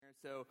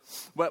So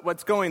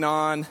what's going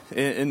on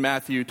in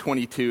Matthew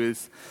 22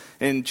 is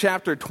in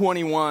chapter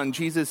 21,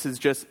 Jesus has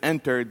just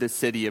entered the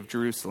city of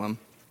Jerusalem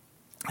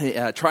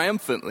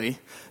triumphantly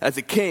as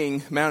a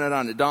king mounted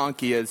on a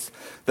donkey, as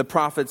the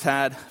prophets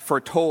had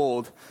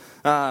foretold.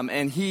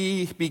 And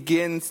he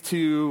begins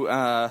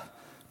to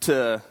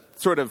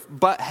sort of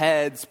butt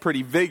heads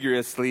pretty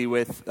vigorously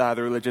with the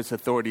religious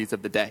authorities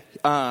of the day.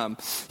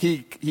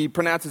 He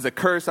pronounces a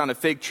curse on a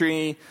fig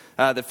tree.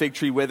 The fig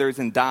tree withers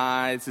and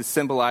dies. It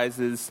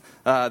symbolizes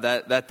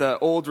that the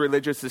old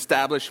religious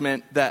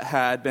establishment that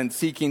had been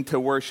seeking to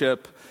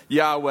worship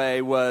Yahweh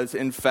was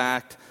in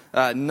fact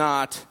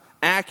not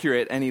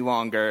accurate any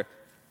longer,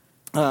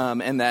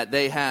 and that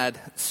they had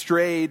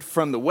strayed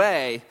from the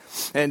way.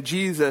 And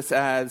Jesus,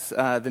 as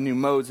the new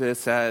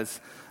Moses,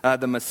 as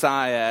the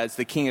Messiah, as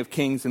the King of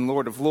Kings and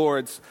Lord of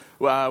Lords,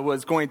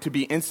 was going to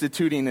be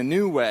instituting a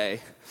new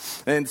way.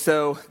 And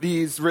so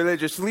these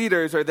religious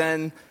leaders are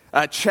then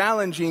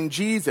challenging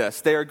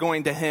Jesus. They are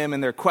going to him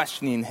and they're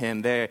questioning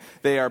him. They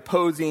are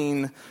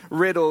posing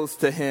riddles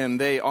to him.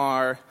 They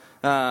are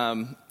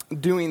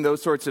doing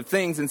those sorts of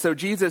things. And so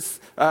Jesus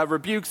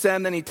rebukes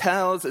them, then he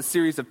tells a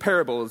series of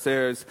parables.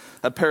 There's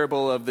a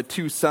parable of the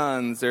two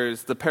sons.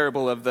 There's the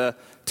parable of the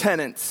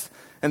tenants.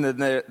 And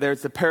then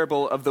there's the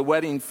parable of the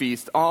wedding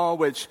feast, all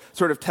which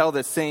sort of tell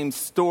the same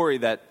story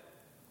that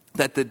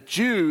the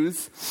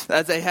Jews,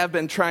 as they have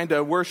been trying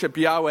to worship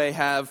Yahweh,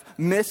 have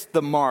missed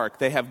the mark.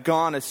 They have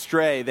gone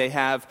astray. They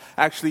have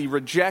actually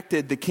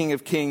rejected the King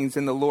of Kings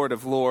and the Lord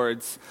of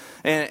Lords.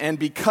 And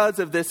because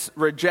of this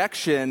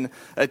rejection,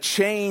 a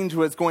change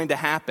was going to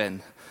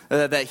happen.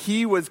 That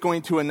he was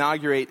going to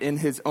inaugurate in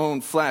his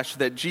own flesh,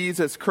 that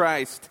Jesus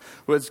Christ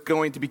was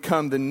going to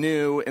become the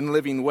new and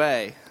living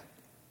way.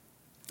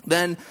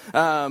 Then,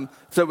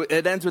 so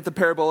it ends with the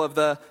parable of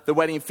the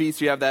wedding feast.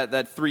 You have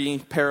that three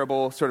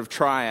parable sort of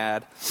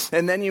triad.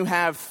 And then you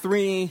have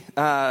three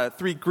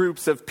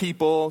groups of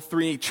people,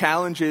 three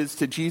challenges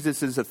to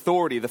Jesus'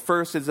 authority. The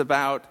first is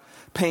about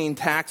paying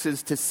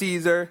taxes to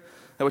Caesar,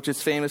 which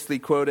is famously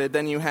quoted.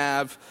 Then you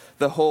have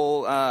the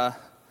whole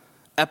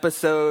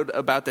episode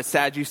about the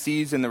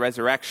Sadducees and the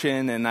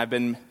resurrection. And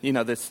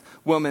this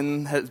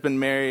woman has been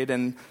married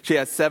and she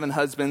has 7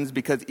 husbands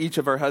because each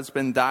of her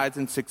husbands dies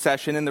in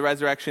succession. In the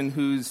resurrection,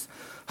 whose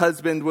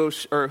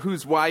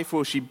wife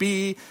will she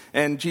be?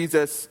 And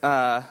Jesus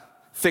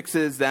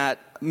fixes that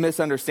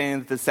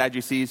misunderstanding that the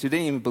Sadducees, who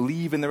didn't even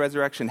believe in the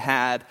resurrection,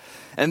 had.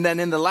 And then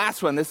in the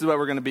last one, this is what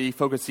we're going to be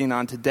focusing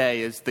on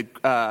today, is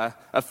a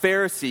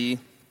Pharisee.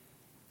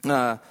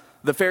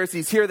 The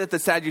Pharisees hear that the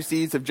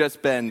Sadducees have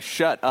just been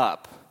shut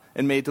up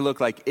and made to look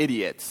like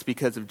idiots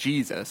because of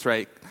Jesus,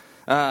 right?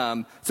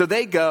 So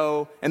they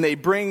go and they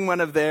bring one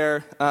of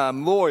their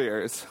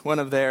lawyers, one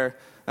of their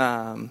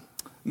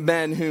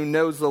men who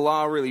knows the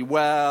law really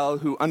well,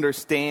 who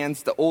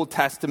understands the Old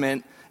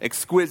Testament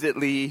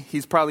exquisitely.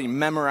 He's probably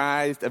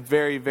memorized a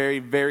very, very,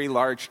 very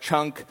large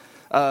chunk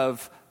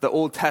of the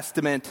Old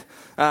Testament.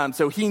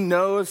 So he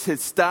knows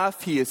his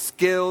stuff. He is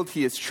skilled.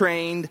 He is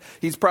trained.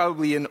 He's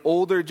probably an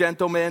older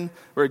gentleman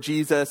where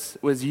Jesus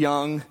was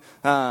young,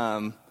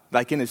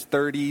 like in his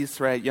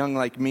 30s, right? Young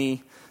like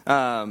me.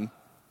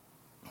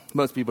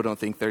 Most people don't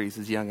think 30s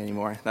is young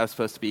anymore. That was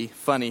supposed to be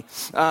funny.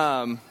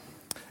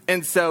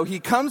 And so he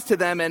comes to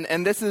them,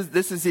 and this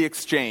is the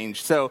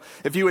exchange. So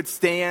if you would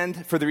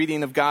stand for the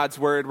reading of God's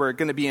word, we're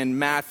going to be in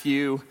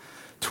Matthew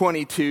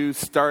 22,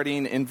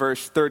 starting in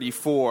verse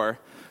 34,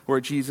 where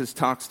Jesus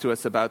talks to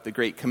us about the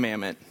great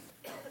commandment.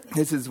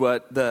 This is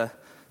what the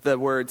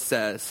word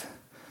says.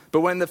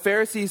 But when the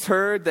Pharisees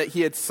heard that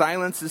he had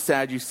silenced the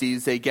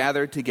Sadducees, they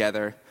gathered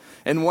together.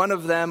 And one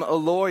of them, a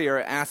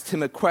lawyer, asked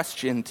him a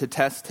question to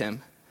test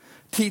him.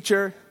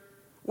 "Teacher,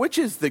 which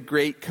is the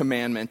great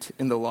commandment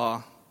in the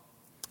law?"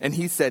 And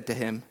he said to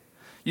him,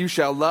 "You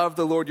shall love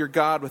the Lord your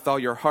God with all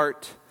your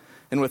heart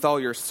and with all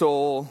your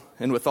soul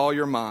and with all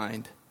your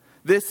mind.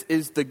 This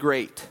is the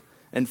great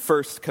and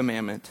first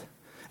commandment.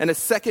 And a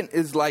second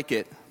is like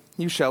it.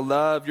 You shall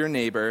love your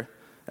neighbor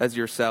as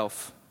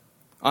yourself.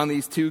 On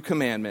these 2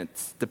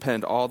 commandments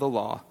depend all the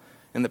law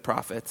and the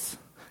prophets."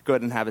 Go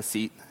ahead and have a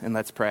seat, and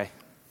let's pray.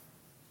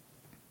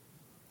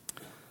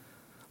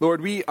 Lord,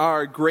 we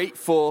are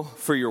grateful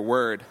for your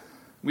word.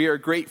 We are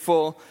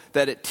grateful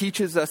that it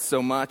teaches us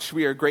so much.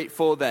 We are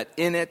grateful that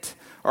in it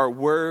are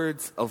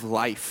words of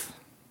life.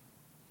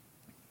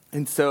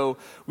 And so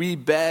we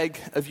beg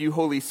of you,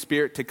 Holy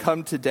Spirit, to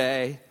come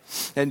today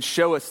and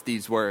show us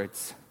these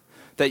words,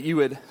 that you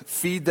would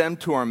feed them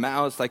to our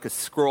mouths like a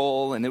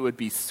scroll, and it would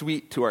be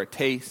sweet to our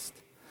taste,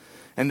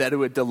 and that it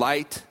would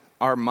delight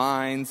our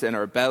minds and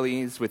our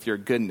bellies with your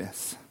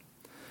goodness,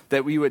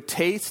 that we would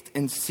taste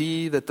and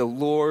see that the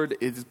Lord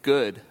is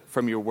good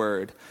from your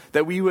word,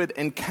 that we would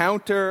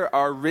encounter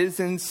our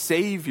risen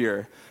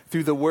Savior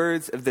through the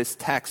words of this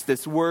text.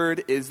 This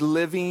word is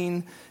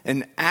living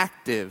and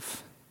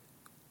active.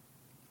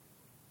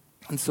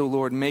 And so,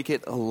 Lord, make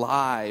it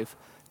alive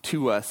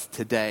to us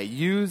today.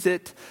 Use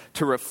it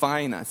to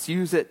refine us.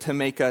 Use it to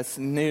make us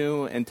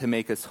new and to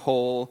make us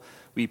whole,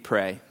 we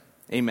pray.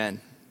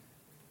 Amen.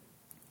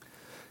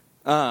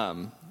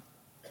 So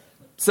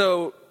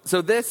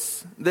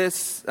this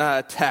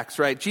text,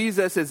 right?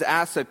 Jesus is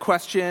asked a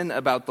question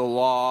about the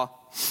law.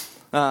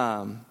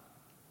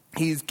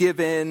 He's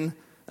given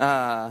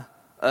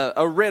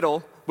a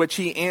riddle, which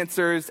he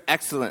answers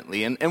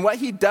excellently. And what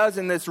he does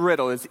in this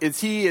riddle is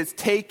he is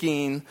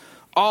taking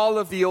all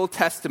of the Old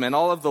Testament,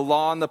 all of the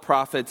law and the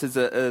prophets is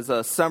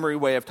a summary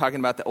way of talking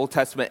about the Old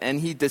Testament, and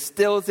he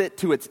distills it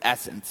to its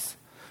essence,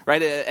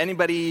 right?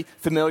 Anybody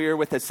familiar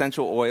with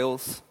essential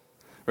oils,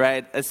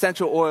 right?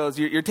 Essential oils,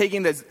 you're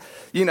taking this,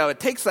 it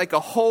takes like a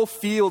whole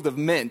field of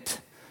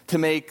mint to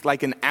make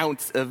like an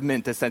ounce of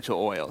mint essential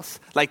oils.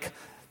 Like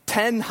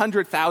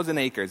 100,000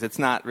 acres. It's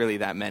not really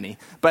that many.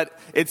 But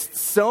it's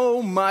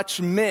so much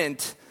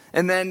mint,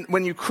 and then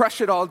when you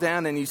crush it all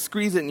down and you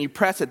squeeze it and you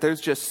press it,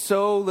 there's just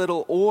so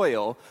little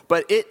oil,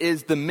 but it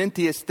is the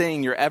mintiest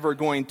thing you're ever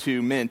going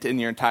to mint in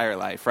your entire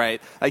life,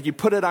 right? Like you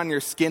put it on your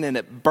skin and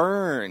it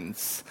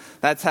burns.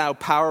 That's how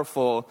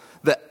powerful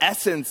the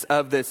essence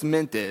of this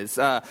mint is.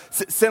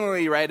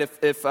 Similarly, right,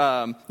 if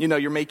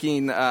you're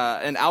making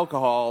an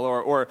alcohol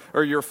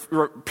or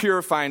you're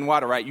purifying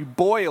water, right, you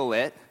boil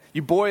it,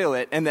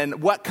 and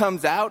then what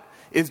comes out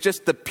is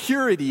just the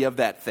purity of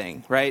that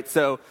thing, right?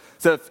 So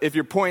if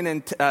you're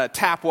pouring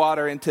tap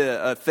water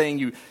into a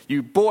thing,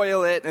 you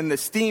boil it and the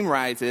steam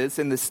rises,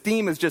 and the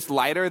steam is just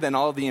lighter than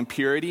all the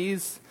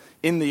impurities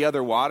in the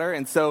other water.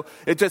 And so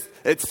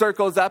it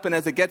circles up, and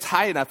as it gets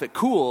high enough, it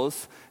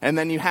cools, and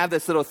then you have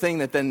this little thing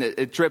that then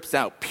it drips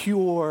out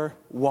pure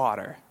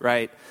water,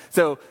 right?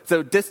 So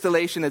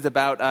distillation is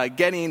about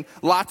getting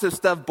lots of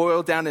stuff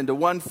boiled down into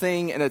one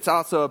thing, and it's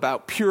also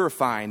about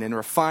purifying and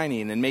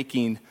refining and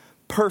making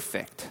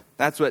perfect.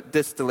 That's what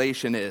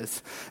distillation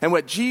is. And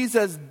what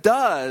Jesus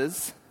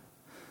does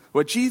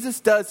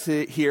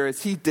here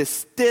is he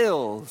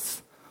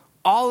distills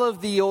all of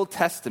the Old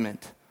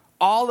Testament,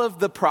 all of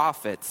the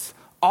prophets,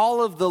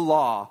 all of the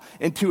law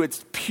into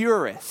its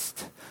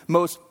purest,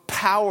 most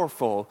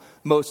powerful,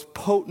 most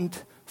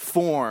potent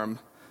form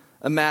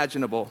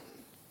imaginable.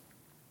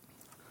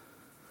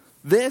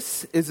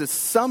 This is a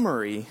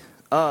summary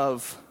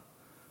of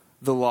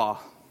the law.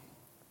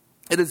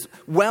 It is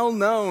well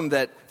known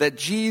that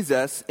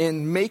Jesus,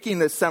 in making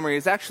this summary,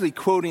 is actually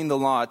quoting the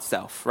law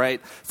itself,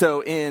 right?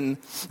 So in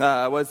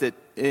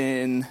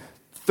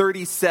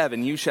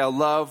 37, you shall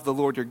love the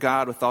Lord your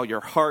God with all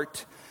your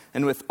heart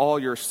and with all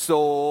your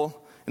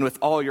soul and with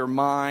all your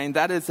mind.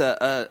 That is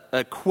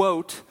a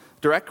quote,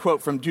 direct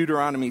quote from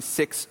Deuteronomy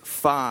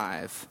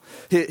 6:5.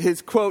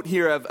 His quote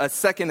here of a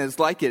second is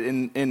like it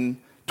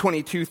in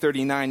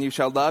 22:39, you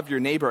shall love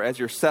your neighbor as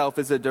yourself,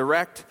 is a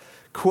direct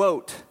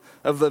quote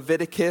of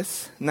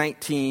Leviticus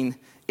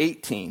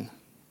 19:18.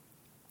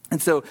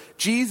 And so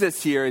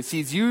Jesus here is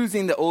he's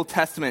using the Old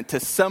Testament to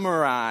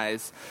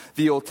summarize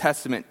the Old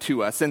Testament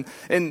to us. And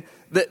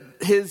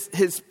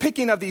his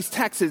picking of these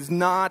texts is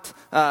not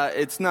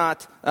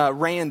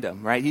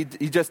random, right? He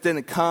just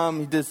didn't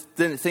come, he just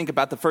didn't think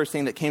about the first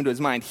thing that came to his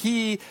mind.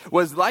 He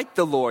was like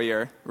the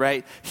lawyer,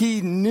 right?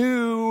 He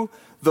knew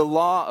the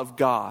law of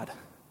God.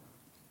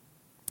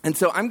 And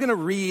so I'm going to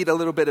read a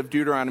little bit of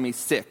Deuteronomy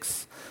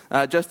 6,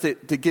 just to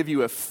give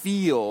you a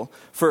feel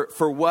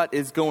for what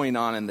is going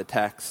on in the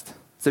text.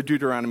 So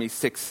Deuteronomy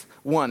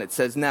 6:1, it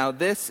says, "Now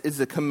this is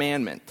the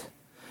commandment,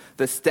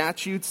 the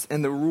statutes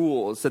and the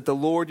rules that the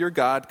Lord your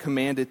God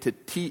commanded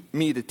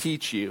me to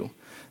teach you,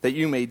 that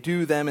you may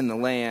do them in the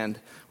land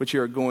which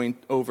you are going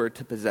over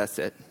to possess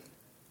it.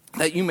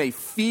 That you may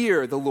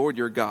fear the Lord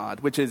your God,"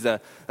 which is an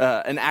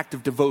act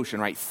of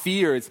devotion, right?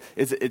 Fear is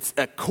it's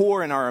a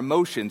core in our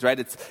emotions, right?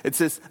 It's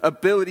this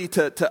ability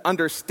to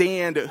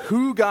understand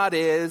who God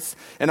is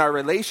and our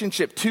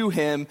relationship to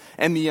him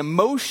and the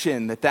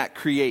emotion that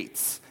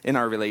creates in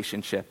our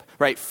relationship,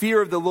 right?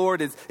 Fear of the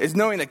Lord is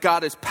knowing that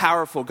God is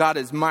powerful, God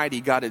is mighty,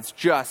 God is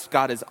just,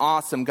 God is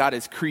awesome, God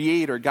is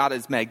creator, God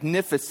is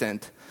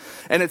magnificent.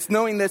 And it's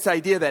knowing this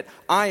idea that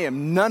I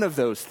am none of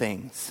those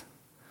things.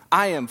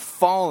 I am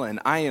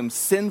fallen. I am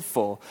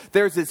sinful.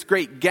 There's this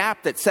great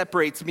gap that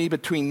separates me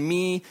between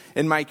me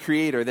and my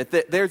Creator.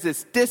 That there's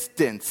this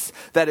distance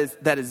that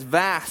is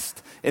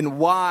vast and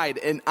wide,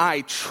 and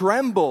I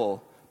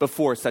tremble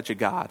before such a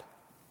God.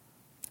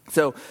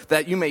 So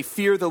that you may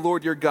fear the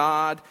Lord your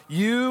God,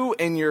 you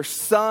and your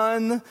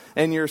son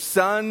and your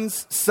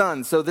son's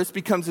son. So this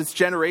becomes this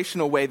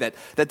generational way that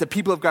the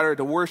people of God are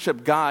to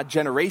worship God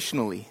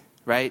generationally,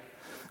 right?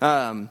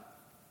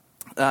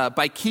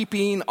 By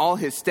keeping all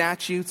his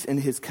statutes and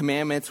his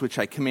commandments, which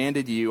I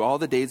commanded you all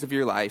the days of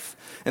your life,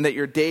 and that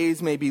your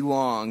days may be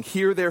long.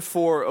 Hear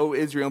therefore, O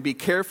Israel, be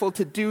careful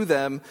to do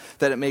them,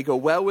 that it may go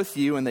well with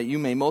you, and that you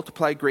may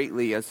multiply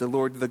greatly, as the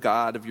Lord, the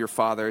God of your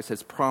fathers,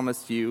 has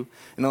promised you,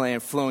 in a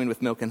land flowing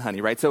with milk and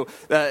honey. Right. So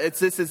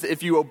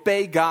if you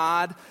obey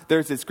God,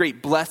 there's this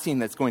great blessing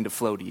that's going to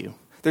flow to you.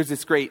 There's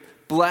this great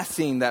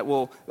blessing that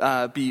will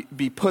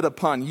be put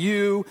upon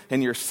you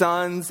and your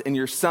sons and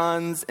your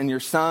sons and your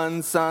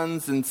sons'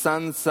 sons and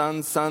sons'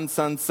 sons' sons'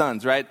 sons'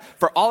 sons, right?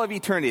 For all of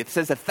eternity. It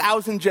says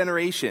 1,000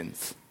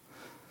 generations.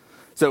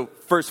 So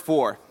verse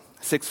 4,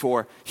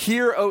 6:4.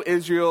 Hear, O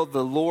Israel,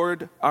 the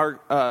Lord our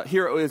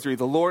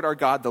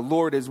God, the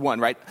Lord is one,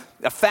 right?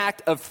 A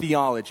fact of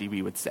theology,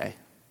 we would say,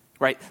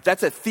 right?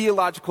 That's a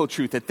theological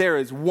truth, that there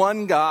is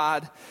one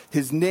God,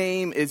 his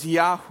name is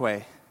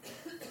Yahweh.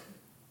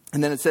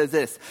 And then it says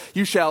this,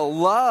 you shall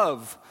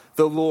love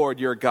the Lord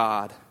your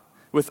God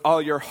with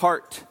all your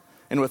heart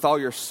and with all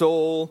your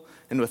soul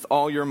and with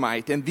all your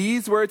might. And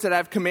these words that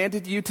I've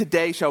commanded you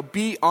today shall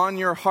be on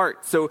your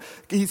heart. So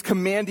he's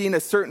commanding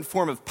a certain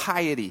form of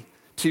piety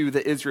to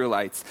the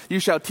Israelites. You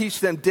shall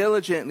teach them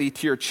diligently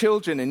to your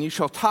children, and you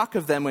shall talk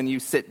of them when you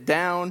sit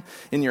down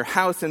in your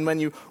house, and when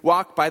you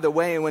walk by the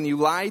way, and when you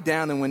lie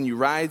down, and when you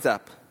rise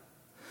up.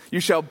 You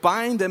shall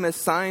bind them as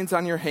signs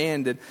on your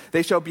hand, and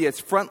they shall be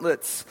as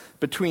frontlets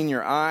between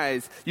your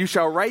eyes. You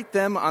shall write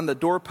them on the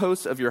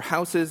doorposts of your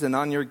houses and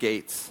on your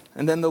gates.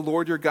 And then the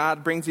Lord your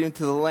God brings you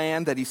into the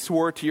land that he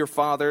swore to your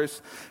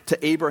fathers,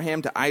 to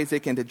Abraham, to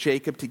Isaac, and to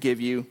Jacob to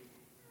give you,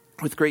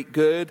 with great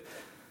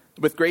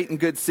and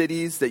good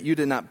cities that you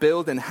did not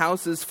build, and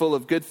houses full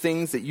of good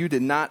things that you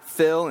did not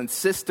fill, and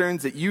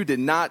cisterns that you did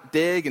not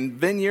dig, and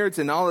vineyards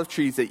and olive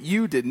trees that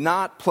you did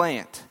not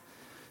plant.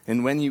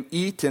 And when you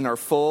eat and are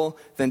full,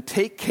 then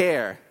take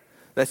care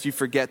lest you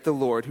forget the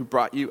Lord who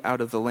brought you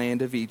out of the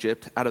land of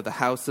Egypt, out of the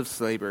house of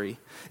slavery.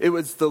 It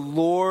was the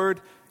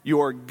Lord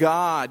your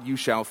God you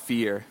shall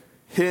fear.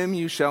 Him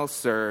you shall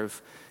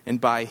serve, and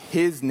by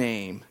his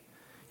name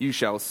you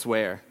shall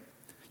swear.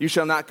 You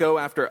shall not go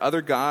after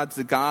other gods,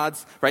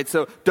 right?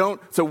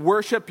 So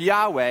worship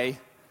Yahweh,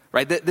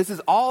 right? This is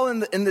all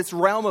in this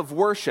realm of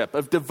worship,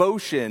 of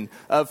devotion,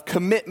 of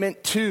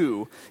commitment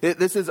to.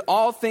 This is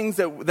all things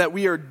that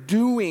we are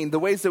doing, the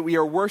ways that we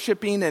are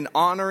worshiping and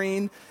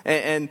honoring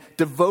and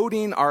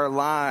devoting our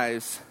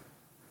lives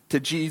to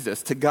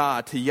Jesus, to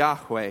God, to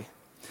Yahweh.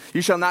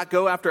 You shall not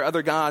go after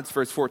other gods,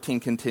 verse 14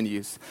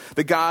 continues.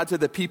 The gods of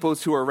the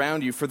peoples who are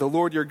around you, for the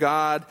Lord your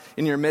God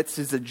in your midst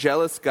is a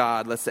jealous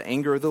God, lest the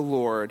anger of the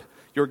Lord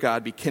your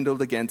God be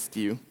kindled against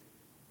you,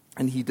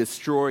 and he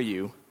destroy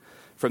you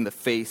from the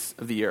face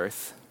of the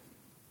earth.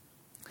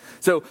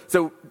 So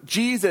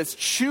Jesus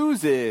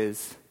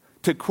chooses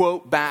to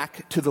quote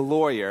back to the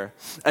lawyer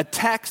a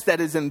text that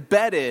is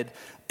embedded.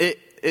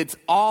 It's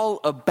all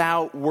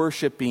about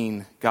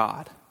worshiping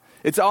God.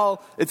 It's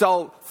all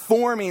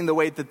forming the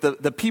way that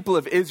the people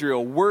of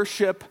Israel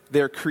worship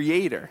their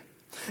Creator.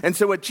 And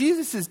so what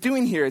Jesus is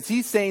doing here is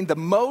he's saying the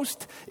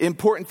most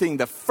important thing,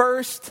 the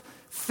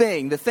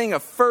thing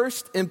of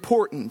first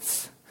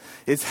importance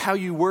is how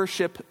you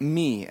worship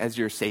me as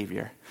your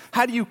Savior.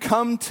 How do you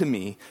come to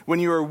me when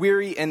you are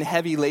weary and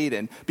heavy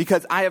laden?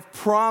 Because I have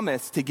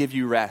promised to give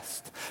you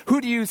rest. Who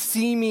do you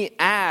see me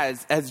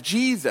as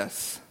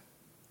Jesus?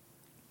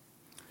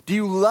 Do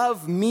you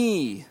love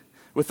me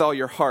with all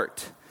your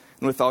heart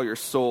and with all your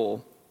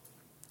soul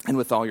and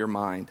with all your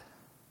mind?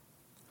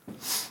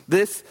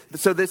 This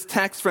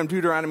text from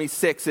Deuteronomy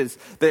 6 is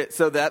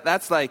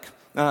that's like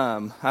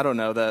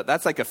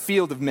that's like a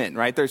field of mint,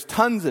 right? There's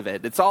tons of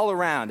it. It's all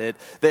around it.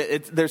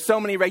 There's so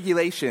many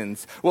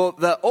regulations. Well,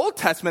 the Old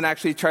Testament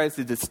actually tries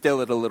to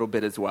distill it a little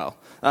bit as well.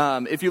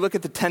 If you look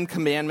at the Ten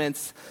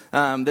Commandments,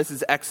 this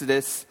is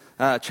Exodus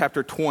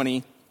chapter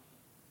 20.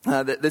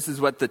 This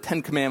is what the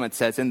Ten Commandments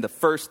says in the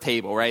first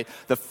table, right?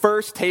 The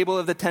first table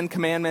of the Ten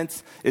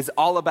Commandments is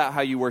all about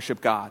how you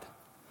worship God.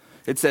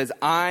 It says,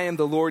 I am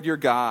the Lord your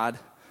God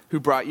who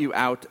brought you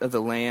out of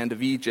the land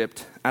of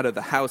Egypt, out of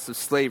the house of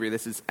slavery.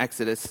 This is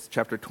Exodus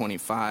chapter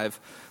 25,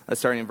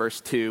 starting in verse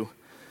 2.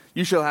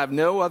 You shall have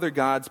no other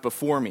gods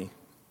before me.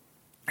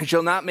 You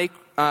shall not make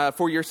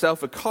for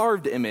yourself a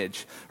carved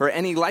image or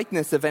any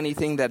likeness of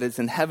anything that is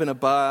in heaven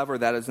above, or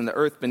that is in the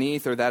earth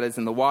beneath, or that is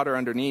in the water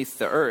underneath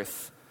the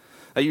earth.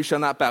 You shall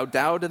not bow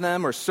down to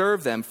them or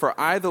serve them, for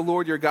I, the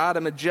Lord your God,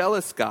 am a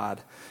jealous God,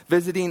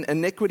 visiting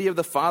iniquity of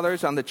the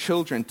fathers on the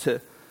children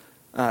to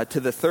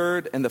the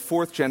third and the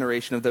fourth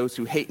generation of those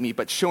who hate me,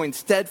 but showing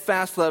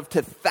steadfast love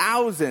to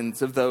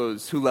thousands of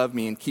those who love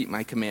me and keep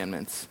my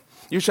commandments.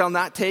 You shall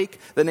not take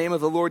the name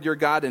of the Lord your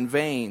God in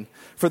vain,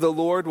 for the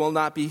Lord will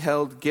not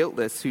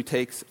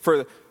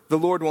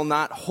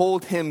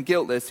hold him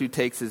guiltless who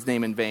takes his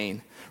name in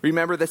vain.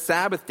 Remember the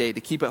Sabbath day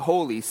to keep it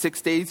holy.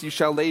 6 days you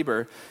shall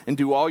labor and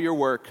do all your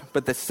work,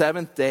 but the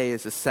seventh day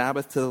is a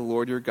Sabbath to the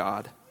Lord your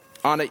God.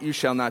 On it you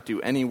shall not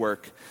do any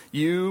work.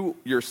 You,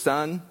 your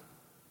son,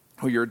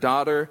 or your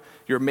daughter,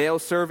 your male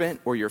servant,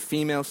 or your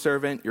female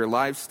servant, your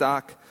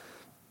livestock,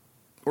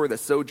 or the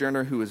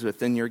sojourner who is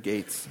within your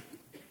gates.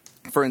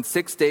 For in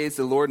 6 days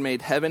the Lord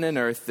made heaven and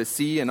earth, the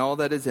sea and all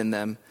that is in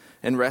them,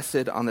 and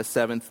rested on the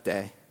seventh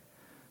day.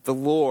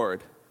 Therefore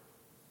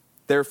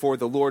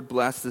the Lord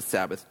blessed the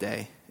Sabbath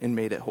day and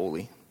made it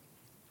holy.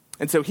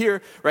 And so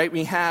here, right,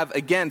 we have,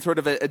 again, sort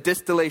of a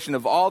distillation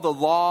of all the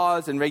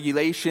laws and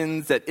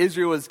regulations that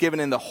Israel was given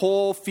in the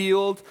whole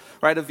field,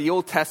 right, of the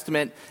Old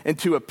Testament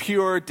into a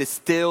pure,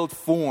 distilled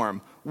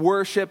form.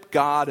 Worship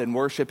God and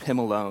worship him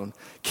alone.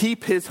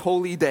 Keep his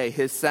holy day,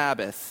 his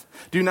Sabbath.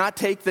 Do not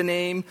take the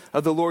name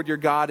of the Lord your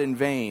God in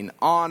vain.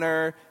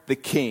 Honor the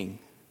king.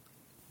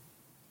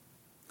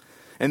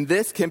 And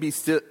this can be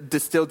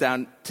distilled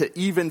down to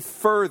even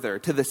further,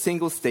 to the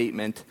single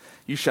statement,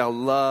 you shall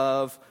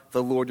love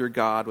the Lord your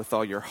God with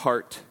all your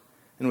heart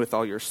and with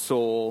all your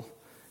soul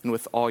and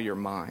with all your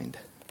mind.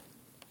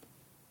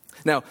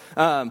 Now,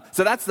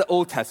 so that's the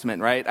Old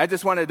Testament, right? I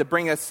just wanted to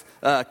bring us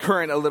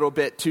current a little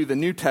bit to the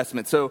New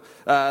Testament. So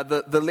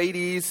the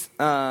ladies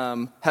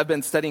have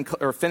been studying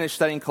or finished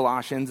studying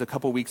Colossians a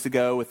couple weeks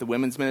ago with the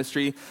women's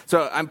ministry.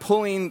 So I'm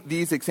pulling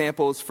these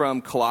examples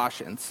from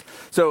Colossians.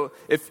 So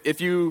if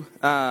you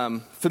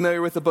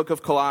familiar with the book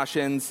of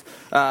Colossians,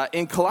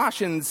 in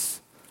Colossians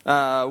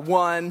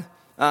 1,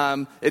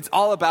 it's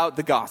all about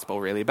the gospel,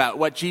 really, about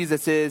what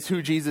Jesus is,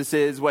 who Jesus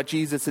is, what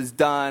Jesus has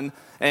done,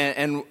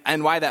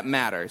 and why that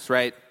matters,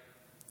 right?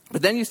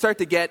 But then you start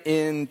to get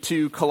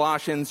into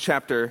Colossians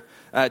chapter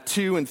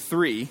 2 and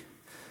 3.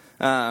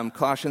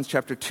 Colossians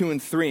chapter 2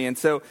 and 3. And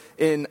so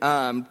in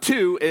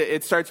 2,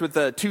 it starts with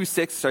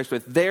 2:6, starts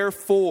with,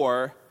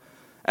 therefore,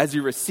 as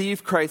you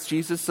receive Christ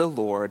Jesus the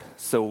Lord,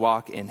 so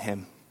walk in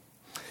him.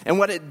 And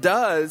what it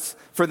does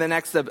for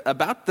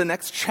about the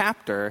next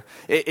chapter,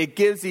 it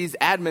gives these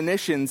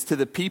admonitions to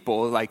the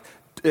people, like,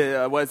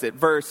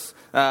 verse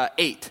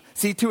 8.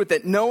 See to it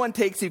that no one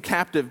takes you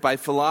captive by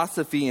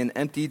philosophy and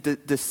empty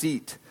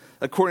deceit,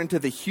 according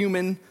to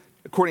human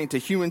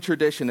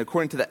tradition,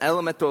 according to the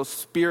elemental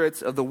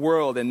spirits of the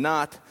world, and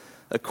not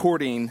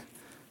according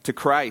to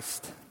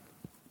Christ.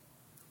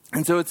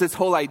 And so it's this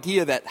whole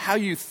idea that how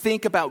you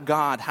think about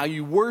God, how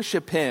you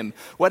worship him,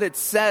 what it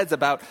says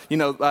about,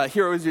 hear,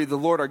 O Israel, the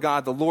Lord our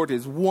God, the Lord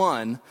is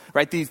one,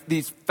 right?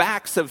 These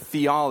facts of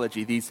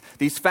theology,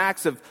 these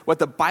facts of what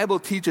the Bible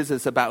teaches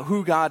us about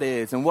who God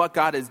is and what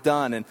God has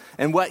done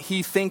and what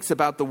he thinks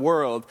about the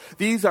world.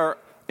 These are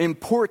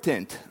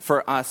important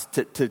for us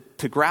to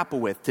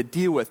grapple with, to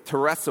deal with, to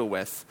wrestle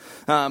with.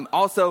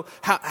 Also,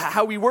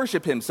 how we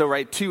worship him. So,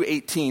 right,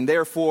 2:18,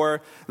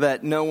 therefore,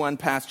 let no one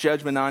pass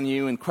judgment on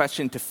you in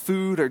question to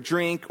food or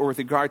drink or with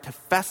regard to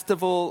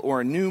festival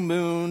or a new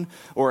moon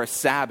or a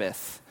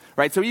Sabbath.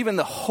 Right, so even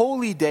the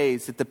holy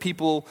days that the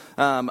people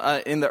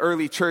in the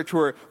early church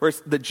where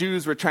the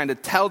Jews were trying to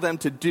tell them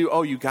to do,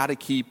 you got to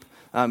keep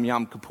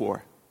Yom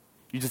Kippur.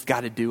 You just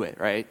got to do it,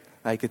 right?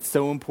 Like, it's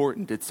so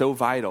important. It's so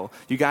vital.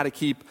 You got to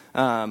keep,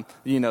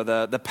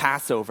 the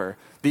Passover.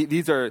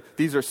 These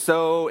are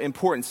so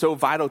important, so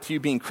vital to you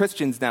being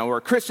Christians now. Where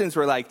Christians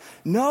were like,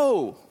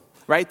 no,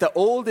 right? The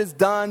old is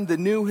done. The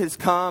new has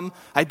come.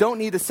 I don't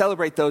need to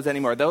celebrate those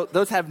anymore.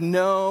 Those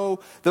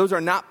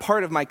are not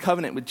part of my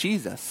covenant with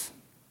Jesus.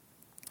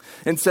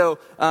 And so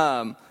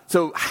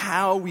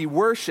how we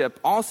worship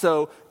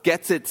also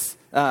gets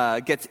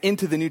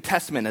into the New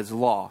Testament as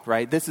law,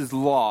 right? This is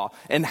law.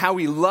 And how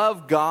we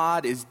love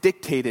God is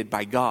dictated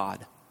by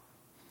God.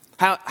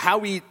 How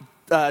we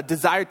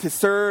desire to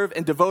serve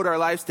and devote our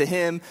lives to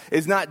him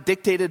is not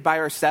dictated by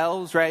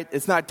ourselves, right?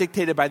 It's not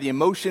dictated by the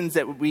emotions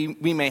that we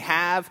may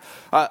have,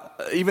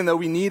 even though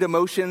we need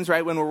emotions,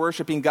 right, when we're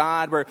worshiping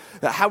God.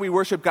 How we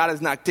worship God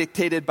is not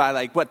dictated by,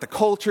 like, what the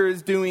culture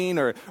is doing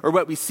or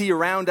what we see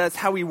around us.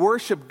 How we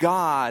worship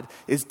God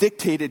is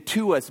dictated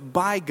to us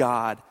by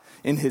God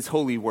in his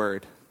holy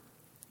word.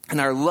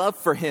 And our love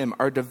for him,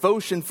 our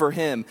devotion for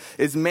him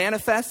is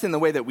manifest in the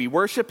way that we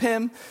worship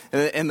him,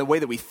 in the way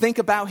that we think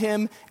about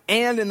him,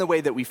 and in the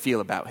way that we feel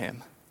about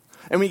him.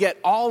 And we get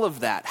all of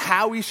that,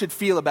 how we should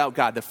feel about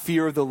God, the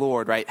fear of the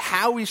Lord, right?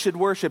 How we should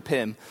worship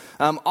him.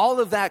 All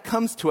of that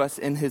comes to us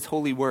in his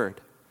holy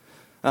word.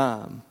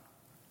 All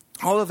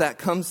of that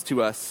comes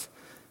to us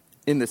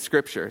in the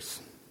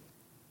scriptures.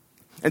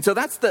 And so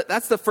that's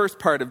the first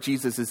part of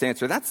Jesus'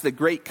 answer. That's the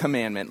great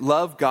commandment.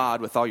 Love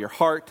God with all your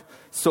heart,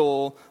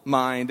 soul,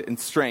 mind, and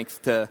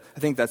strength. I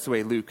think that's the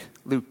way Luke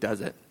does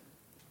it.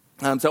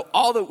 So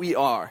all that we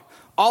are,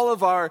 all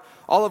of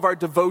our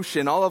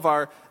devotion, all of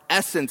our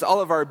essence, all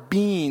of our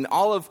being,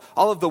 all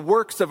of the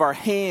works of our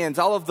hands,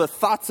 all of the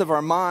thoughts of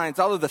our minds,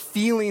 all of the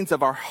feelings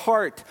of our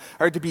heart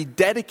are to be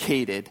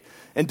dedicated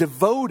and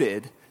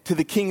devoted to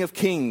the King of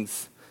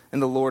Kings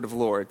and the Lord of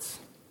Lords.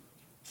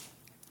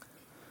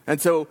 And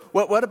so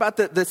what about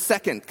the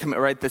second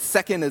commandment, right? The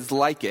second is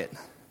like it.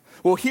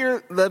 Well,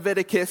 here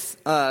Leviticus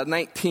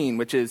 19,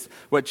 which is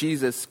what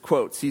Jesus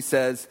quotes. He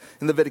says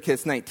in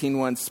Leviticus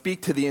 19:1,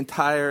 speak to the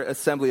entire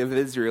assembly of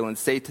Israel and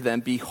say to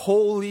them, be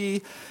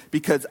holy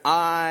because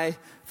I,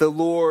 the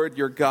Lord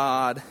your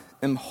God,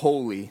 am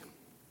holy.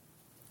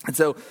 And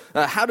so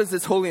how does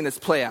this holiness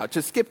play out?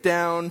 Just skip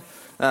down,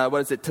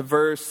 to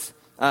verse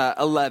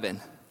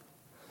 11.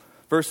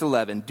 Verse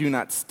 11, do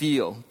not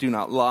steal, do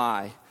not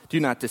lie. Do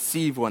not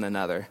deceive one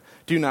another.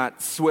 Do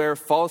not swear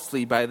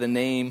falsely by my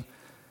name,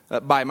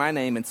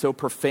 and so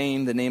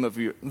profane the name of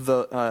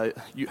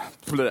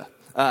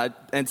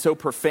and so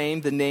profane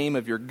the name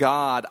of your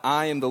God.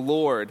 I am the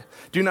Lord.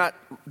 Do not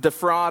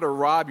defraud or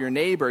rob your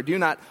neighbor. Do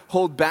not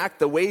hold back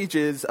the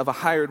wages of a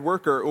hired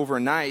worker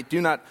overnight. Do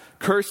not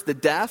curse the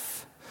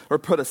deaf or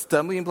put a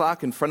stumbling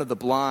block in front of the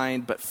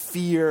blind, but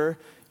fear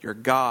your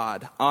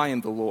God. I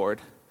am the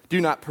Lord. Do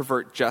not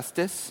pervert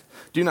justice.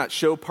 Do not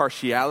show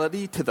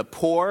partiality to the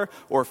poor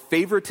or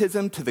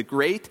favoritism to the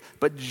great,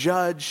 but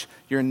judge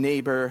your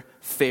neighbor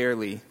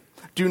fairly.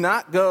 Do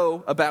not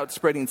go about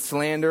spreading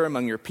slander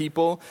among your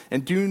people,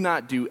 and do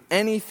not do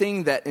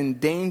anything that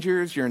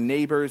endangers your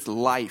neighbor's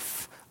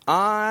life.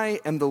 I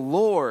am the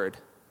Lord.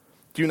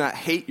 Do not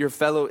hate your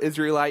fellow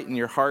Israelite in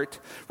your heart.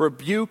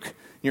 Rebuke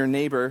your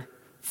neighbor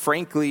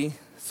frankly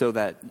so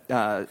that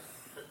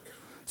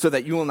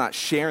you will not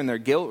share in their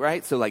guilt,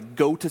 right? So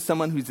go to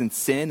someone who's in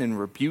sin and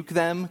rebuke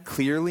them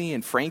clearly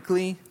and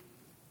frankly.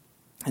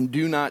 And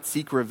do not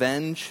seek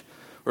revenge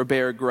or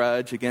bear a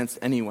grudge against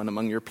anyone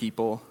among your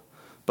people,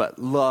 but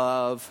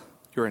love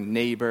your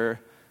neighbor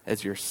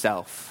as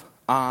yourself.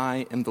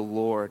 I am the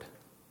Lord.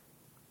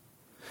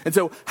 And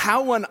so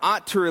how one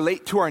ought to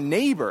relate to our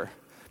neighbor,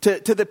 to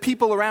the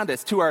people around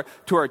us, to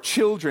our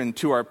children,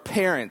 to our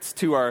parents,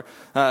 to our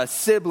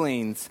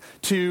siblings,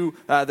 to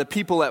the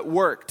people at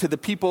work, to the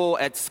people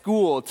at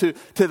school, to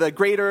the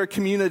greater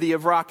community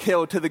of Rock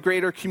Hill, to the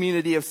greater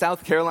community of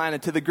South Carolina,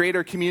 to the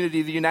greater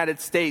community of the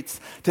United States,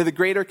 to the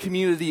greater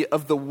community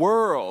of the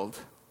world,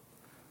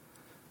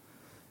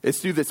 is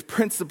through this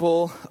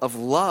principle of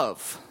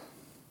love.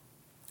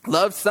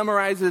 Love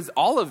summarizes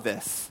all of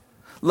this.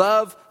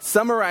 Love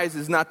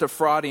summarizes not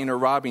defrauding or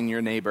robbing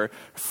your neighbor.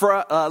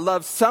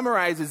 Love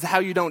summarizes how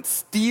you don't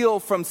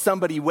steal from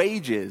somebody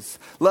wages.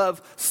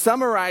 Love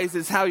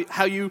summarizes how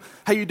you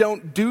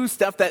don't do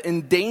stuff that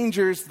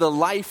endangers the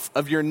life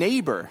of your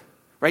neighbor,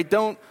 right?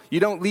 You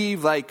don't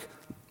leave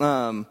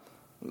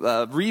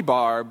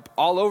rebarb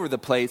all over the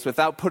place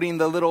without putting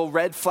the little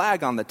red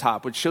flag on the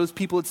top, which shows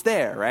people it's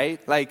there, right?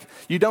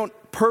 You don't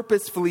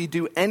purposefully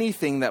do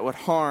anything that would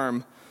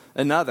harm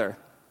another.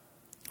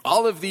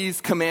 All of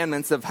these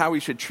commandments of how we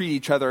should treat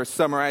each other are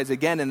summarized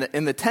again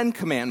in the 10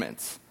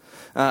 Commandments,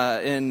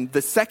 in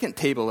the second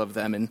table of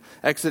them. In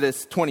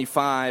Exodus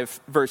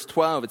 25, verse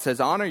 12, it says,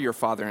 honor your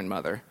father and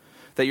mother,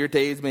 that your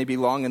days may be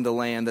long in the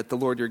land that the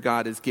Lord your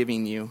God is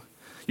giving you.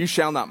 You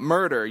shall not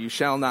murder, you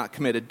shall not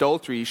commit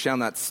adultery, you shall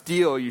not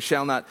steal, you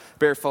shall not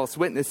bear false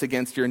witness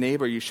against your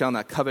neighbor, you shall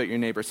not covet your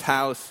neighbor's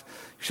house,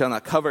 you shall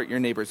not covet your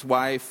neighbor's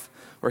wife,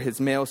 or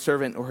his male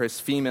servant, or his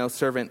female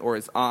servant, or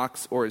his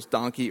ox, or his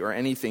donkey, or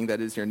anything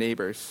that is your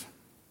neighbor's.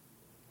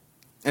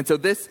 And so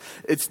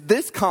it's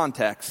this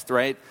context,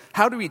 right?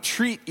 How do we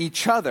treat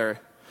each other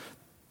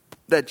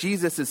that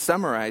Jesus is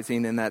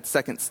summarizing in that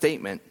second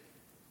statement,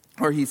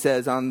 where he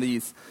says on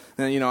these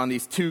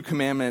 2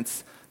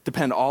 commandments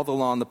depend all the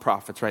law and the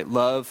prophets, right?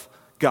 Love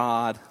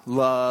God,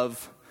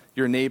 love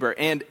your neighbor.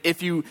 And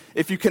if you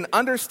can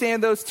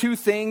understand those 2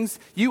 things,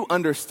 you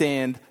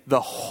understand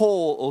the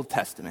whole Old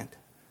Testament.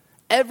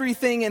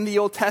 Everything in the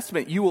Old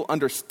Testament you will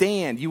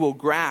understand, you will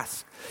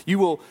grasp. You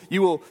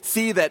will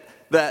see that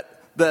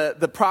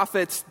the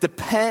prophets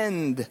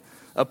depend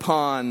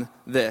upon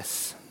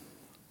this.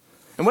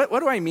 And what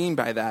do I mean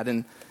by that?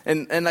 And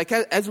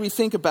as we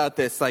think about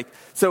this,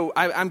 so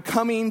I'm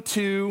coming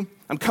to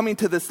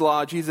this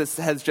law. Jesus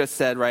has just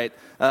said, right,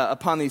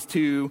 upon these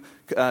 2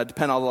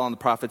 depend all the law and the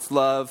prophets.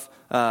 Love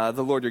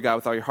the Lord your God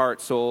with all your heart,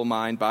 soul,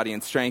 mind, body,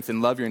 and strength,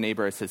 and love your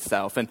neighbor as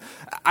himself. And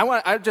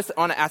I just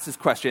want to ask this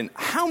question: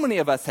 how many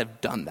of us have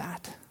done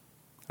that?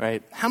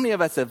 Right? How many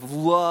of us have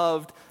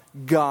loved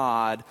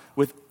God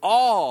with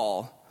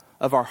all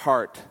of our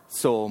heart,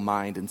 soul,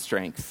 mind, and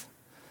strength?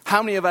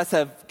 How many of us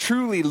have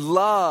truly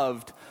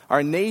loved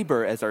our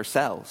neighbor as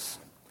ourselves?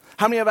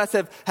 How many of us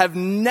have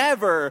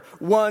never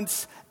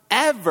once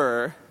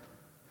ever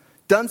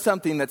done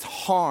something that's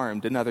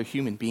harmed another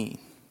human being,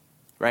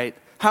 right?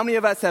 How many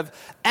of us have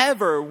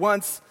ever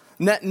once,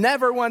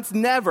 never,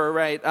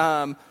 right,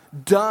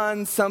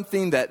 done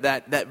something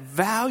that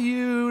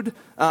valued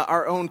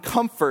our own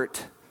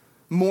comfort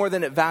more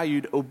than it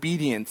valued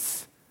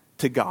obedience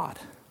to God,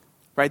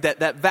 right?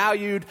 That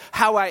valued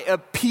how I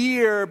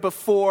appear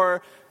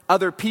before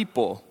other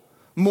people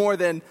more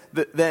than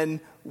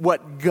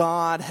what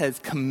God has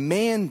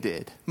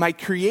commanded, my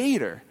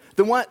Creator,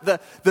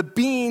 the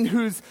being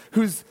whose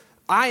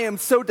I am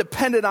so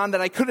dependent on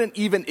that I couldn't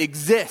even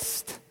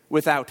exist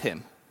without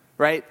him,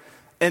 right?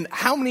 And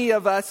how many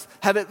of us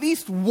have at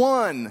least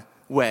one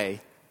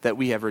way that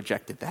we have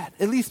rejected that?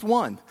 At least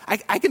one.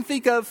 I can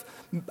think of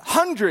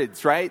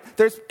hundreds, right?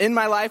 There's, in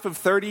my life of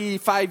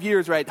 35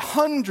 years, right,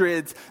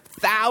 hundreds,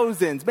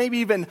 thousands, maybe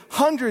even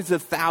hundreds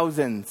of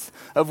thousands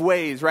of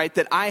ways, right,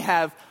 that I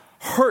have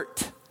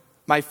hurt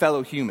my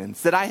fellow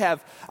humans, that I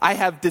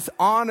have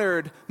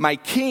dishonored my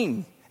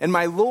King and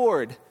my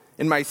Lord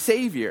and my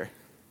Savior.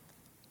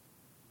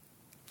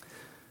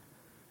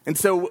 And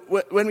so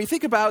when we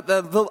think about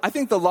I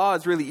think the law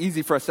is really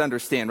easy for us to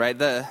understand, right?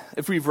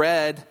 If we've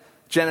read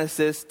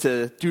Genesis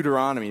to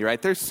Deuteronomy,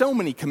 right, there's so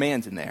many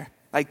commands in there.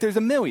 There's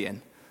a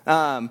million.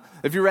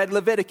 If you read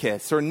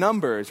Leviticus or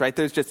Numbers, right,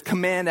 there's just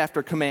command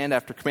after command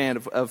after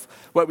command of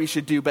what we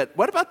should do. But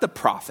what about the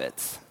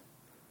prophets?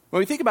 When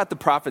we think about the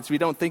prophets, we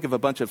don't think of a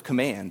bunch of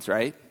commands,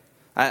 right?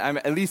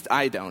 At least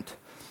I don't.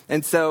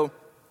 And so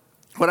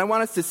what I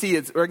want us to see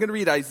is we're going to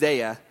read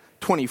Isaiah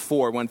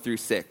 24, 1 through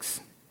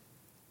 6.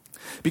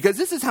 Because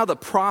this is how the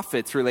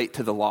prophets relate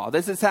to the law.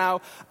 This is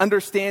how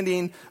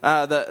understanding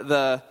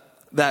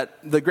that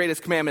the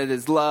greatest commandment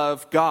is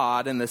love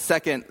God, and the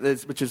second,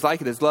 which is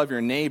like it, is love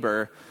your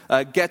neighbor,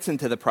 gets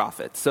into the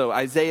prophets. So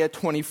Isaiah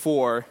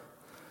 24,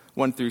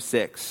 1 through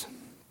 6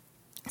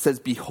 says,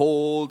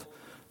 "Behold,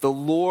 the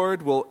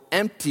Lord will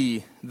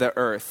empty the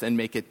earth and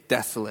make it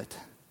desolate."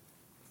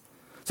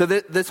 So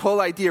this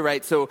whole idea,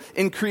 right? So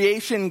in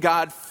creation,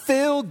 God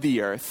filled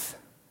the earth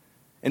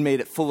and made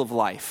it full of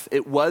life.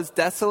 It was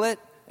desolate,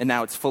 and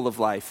now it's full of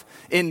life.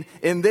 In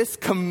this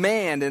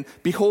command, and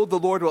behold, the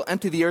Lord will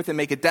empty the earth and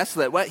make it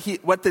desolate.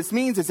 What this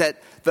means is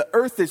that the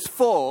earth is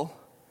full,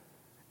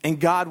 and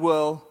God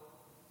will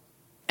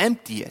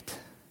empty it.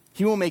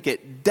 He will make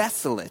it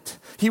desolate.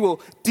 He will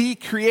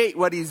decreate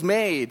what he's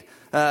made,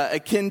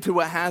 akin to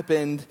what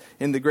happened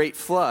in the great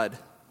flood.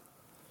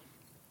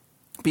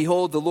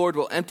 "Behold, the Lord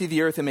will empty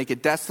the earth and make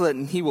it desolate,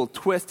 and he will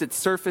twist its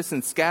surface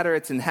and scatter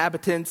its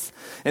inhabitants.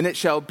 And it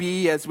shall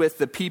be as with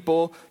the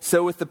people,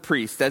 so with the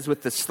priest, as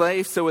with the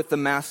slave, so with the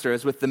master,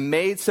 as with the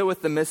maid, so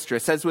with the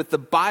mistress, as with the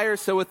buyer,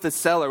 so with the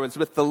seller, as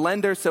with the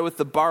lender, so with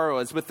the borrower,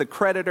 as with the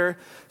creditor,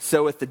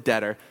 so with the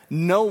debtor."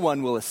 No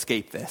one will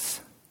escape this,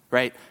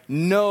 right?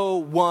 No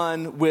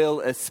one will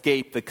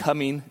escape the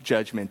coming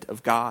judgment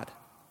of God.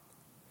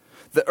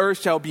 "The earth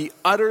shall be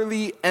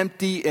utterly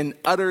empty and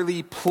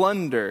utterly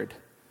plundered,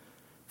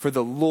 for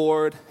the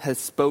Lord has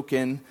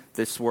spoken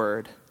this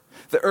word.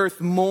 The earth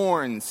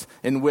mourns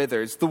and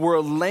withers. The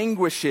world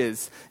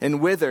languishes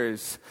and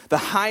withers. The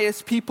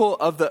highest people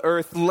of the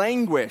earth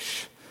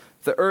languish.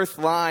 The earth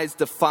lies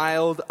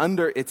defiled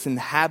under its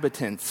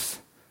inhabitants.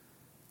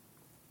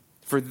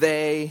 For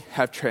they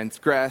have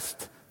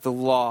transgressed the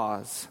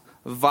laws,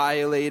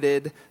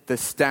 violated the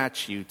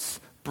statutes,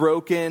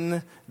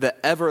 broken the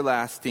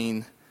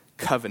everlasting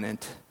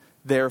covenant.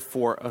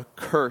 Therefore a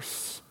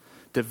curse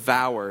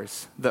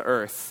devours the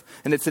earth,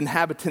 and its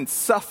inhabitants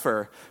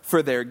suffer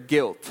for their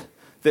guilt.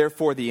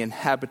 Therefore the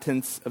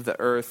inhabitants of the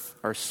earth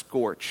are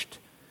scorched,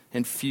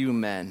 and few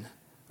men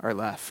are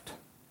left."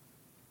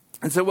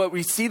 And so what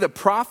we see, the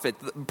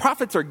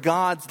prophets are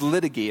God's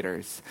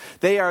litigators.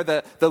 They are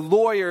the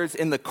lawyers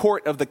in the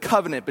court of the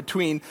covenant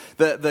between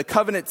the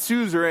covenant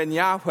suzerain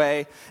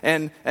Yahweh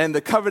and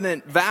the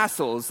covenant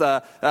vassals,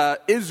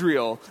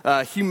 Israel,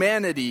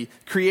 humanity,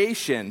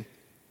 creation.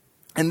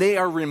 And they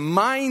are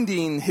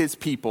reminding his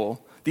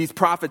people, these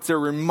prophets are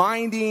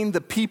reminding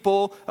the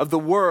people of the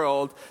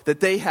world that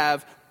they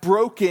have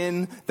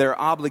broken their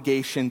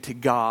obligation to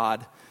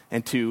God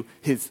and to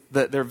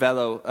their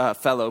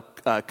fellow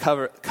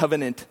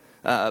covenant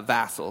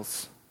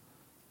vassals.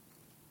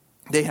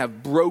 They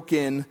have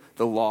broken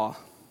the law.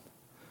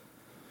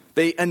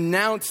 They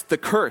announced the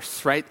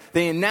curse, right?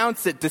 They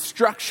announced that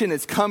destruction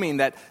is coming,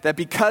 that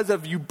because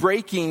of you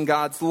breaking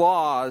God's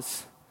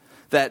laws,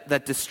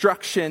 that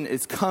destruction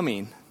is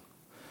coming.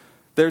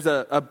 There's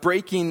a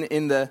breaking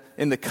in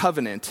the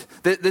covenant.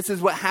 This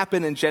is what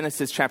happened in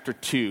Genesis chapter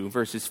 2,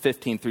 verses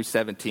 15 through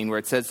 17, where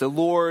it says, "The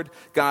Lord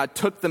God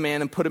took the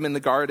man and put him in the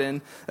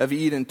garden of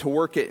Eden to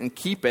work it and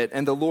keep it.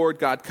 And the Lord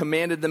God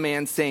commanded the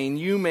man, saying,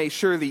 'You may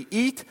surely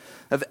eat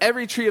of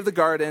every tree of the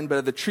garden, but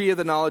of the tree of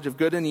the knowledge of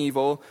good and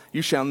evil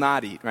you shall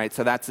not eat.'" Right?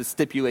 So that's the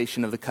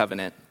stipulation of the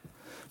covenant.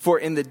 "For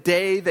in the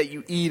day that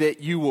you eat it,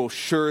 you will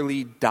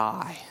surely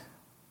die."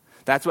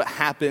 That's what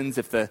happens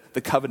if the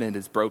covenant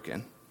is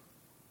broken.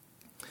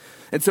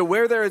 And so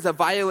where there is a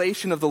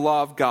violation of the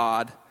law of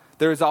God,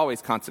 there is always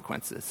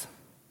consequences.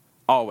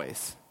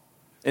 Always.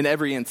 In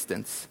every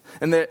instance.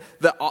 And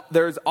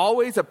there is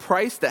always a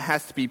price that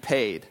has to be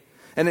paid.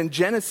 And in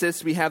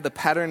Genesis, we have the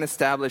pattern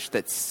established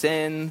that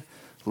sin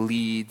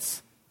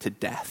leads to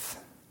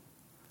death.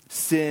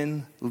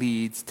 Sin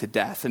leads to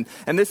death.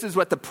 And this is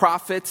what the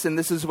prophets and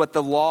this is what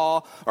the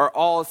law are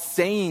all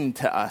saying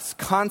to us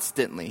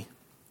constantly.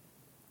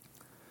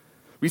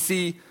 We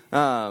see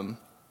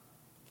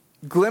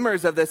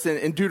glimmers of this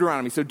in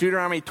Deuteronomy. So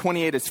Deuteronomy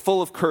 28 is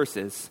full of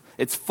curses.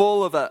 It's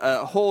full of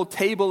a whole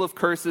table of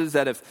curses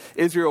that if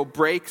Israel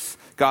breaks,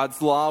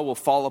 God's law will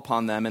fall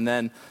upon them. And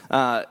then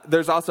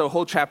there's also a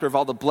whole chapter of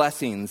all the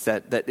blessings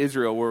that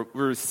Israel will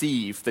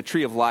receive. The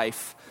tree of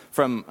life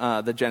from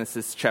the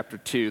Genesis chapter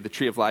 2, the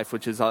tree of life,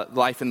 which is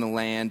life in the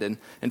land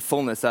and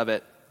fullness of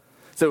it.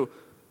 So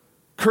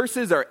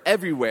curses are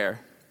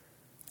everywhere.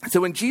 So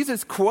when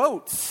Jesus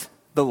quotes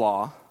the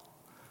law,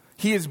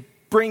 he is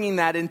bringing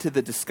that into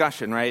the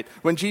discussion, right?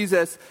 When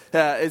Jesus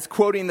is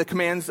quoting the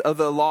commands of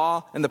the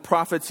law and the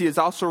prophets, he is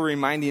also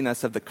reminding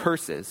us of the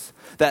curses.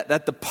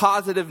 That the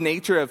positive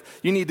nature of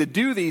you need to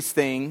do these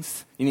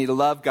things, you need to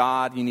love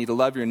God, you need to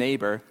love your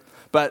neighbor.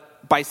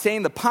 But by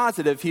saying the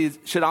positive, he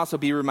should also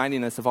be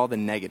reminding us of all the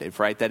negative,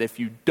 right? That if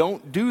you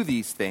don't do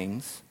these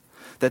things,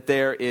 that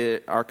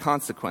there are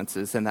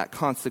consequences, and that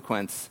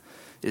consequence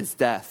is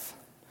death.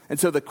 And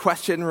so the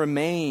question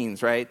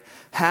remains, right?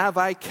 Have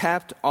I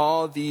kept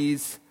all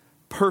these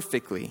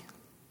perfectly?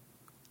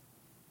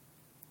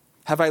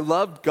 Have I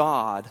loved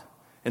God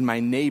and my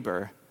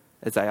neighbor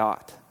as I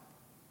ought?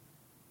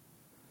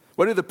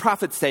 What do the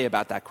prophets say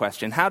about that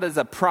question? How does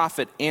a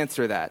prophet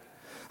answer that?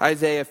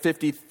 Isaiah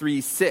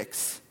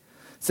 53:6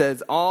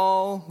 says,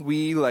 "All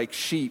we like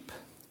sheep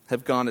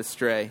have gone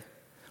astray.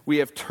 We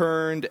have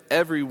turned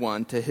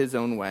everyone to his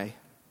own way."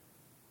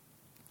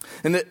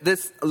 And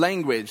this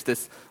language,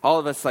 this all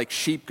of us like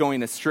sheep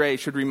going astray,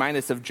 should remind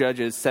us of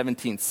Judges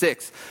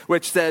 17:6,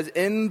 which says,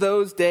 "In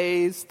those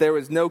days there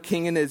was no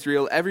king in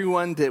Israel.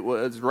 Everyone did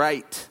what was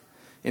right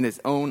in his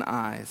own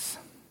eyes."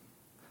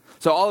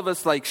 So all of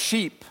us like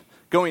sheep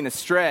going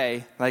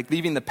astray, like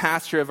leaving the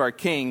pasture of our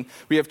king,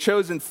 we have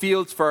chosen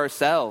fields for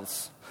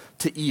ourselves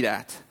to eat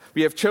at.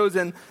 We have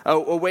chosen a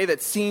way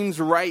that seems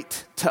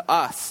right to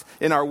us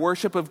in our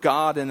worship of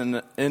God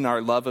and in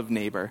our love of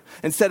neighbor.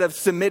 Instead of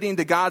submitting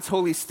to God's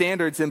holy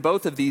standards in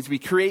both of these, we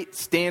create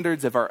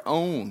standards of our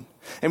own,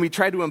 and we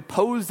try to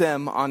impose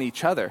them on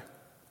each other.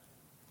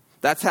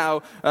 That's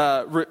how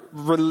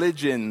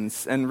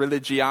religions and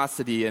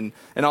religiosity and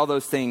all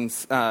those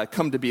things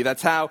come to be.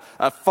 That's how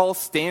false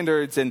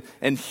standards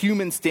and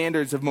human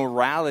standards of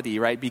morality,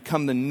 right,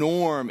 become the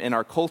norm in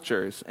our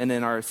cultures and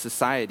in our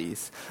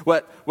societies.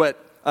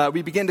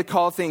 We begin to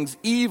call things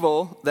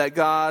evil that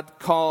God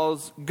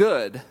calls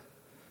good.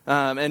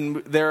 And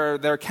there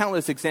are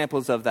countless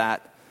examples of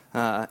that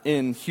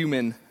in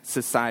human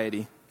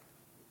society.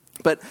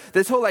 But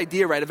this whole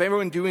idea, right, of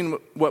everyone doing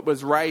what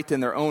was right in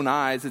their own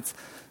eyes,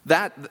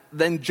 that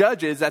then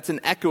Judges, that's an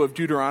echo of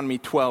Deuteronomy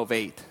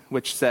 12:8,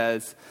 which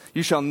says,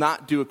 "You shall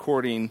not do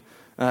according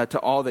to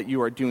all that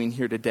you are doing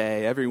here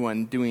today,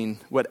 everyone doing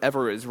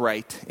whatever is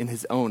right in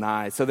his own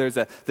eyes." So there's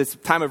this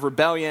time of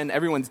rebellion.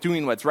 Everyone's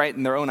doing what's right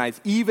in their own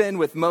eyes, even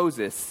with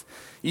Moses,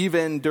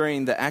 even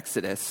during the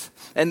Exodus.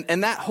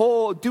 And that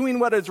whole doing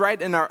what is right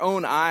in our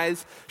own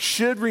eyes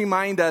should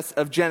remind us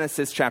of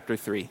Genesis chapter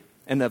 3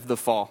 and of the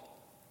fall.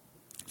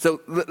 So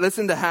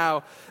listen to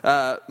how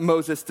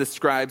Moses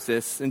describes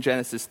this in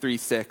Genesis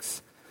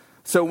 3:6.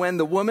 "So when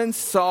the woman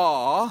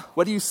saw,"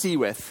 what do you see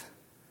with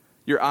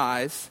your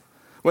eyes?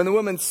 "When the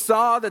woman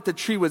saw that the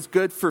tree was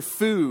good for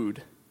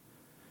food,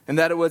 and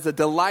that it was a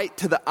delight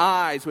to the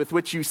eyes with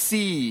which you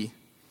see,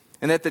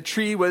 and that the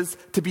tree was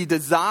to be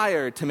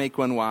desired to make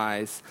one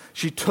wise,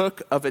 she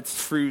took of its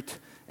fruit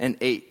and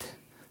ate.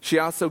 She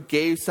also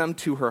gave some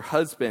to her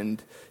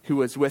husband who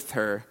was with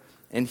her,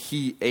 and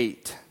he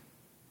ate."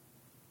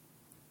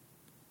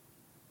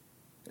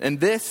 And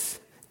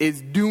this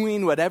is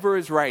doing whatever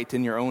is right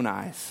in your own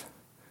eyes.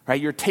 Right?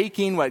 You're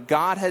taking what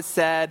God has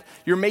said,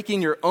 you're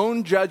making your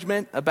own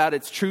judgment about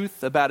its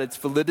truth, about its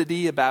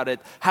validity, about it,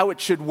 how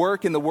it should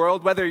work in the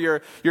world, whether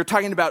you're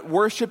talking about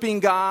worshiping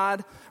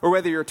God or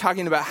whether you're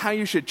talking about how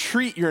you should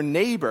treat your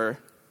neighbor.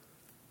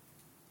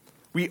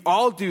 We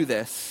all do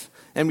this,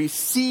 and we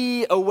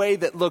see a way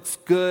that looks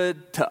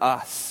good to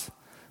us,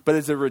 but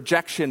is a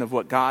rejection of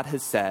what God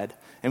has said,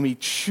 and we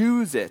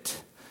choose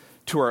it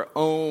to our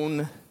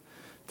own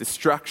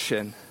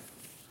destruction.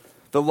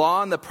 The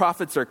law and the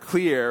prophets are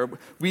clear.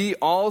 We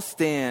all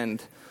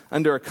stand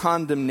under a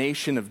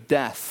condemnation of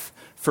death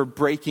for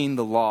breaking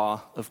the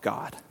law of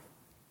God.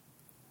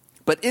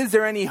 But is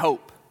there any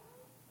hope?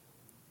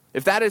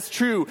 If that is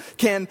true,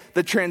 can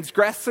the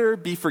transgressor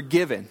be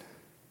forgiven?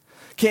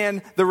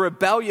 Can the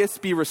rebellious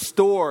be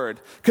restored?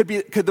 Could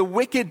the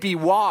wicked be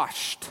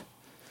washed?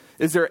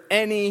 Is there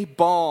any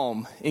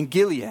balm in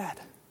Gilead?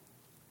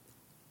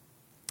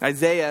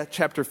 Isaiah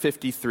chapter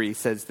 53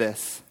 says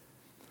this: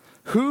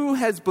 "Who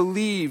has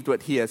believed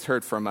what he has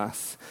heard from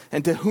us?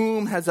 And to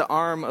whom has the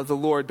arm of the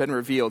Lord been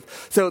revealed?"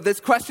 So this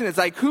question is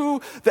like,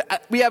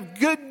 we have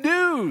good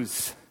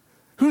news.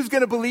 Who's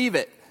going to believe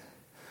it?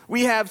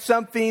 We have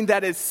something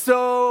that is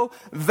so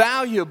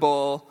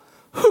valuable.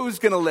 Who's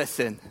going to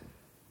listen?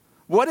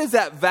 What is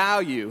that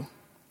value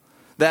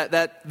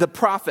that the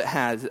prophet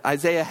has,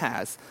 Isaiah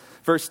has?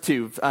 Verse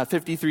 2,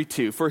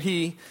 53:2. "For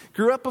he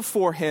grew up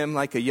before him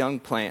like a young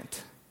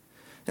plant,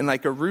 and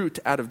like a root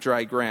out of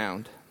dry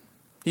ground.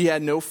 He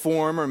had no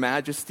form or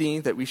majesty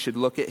that we should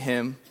look at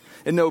him,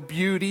 and no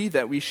beauty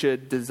that we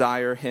should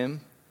desire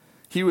him.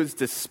 He was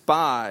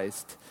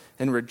despised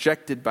and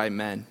rejected by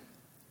men,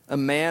 a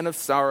man of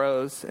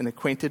sorrows and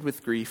acquainted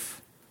with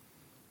grief.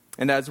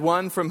 And as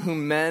one from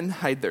whom men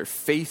hide their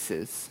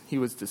faces, he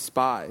was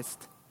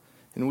despised,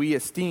 and we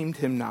esteemed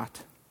him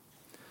not.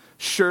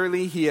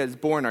 Surely he has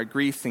borne our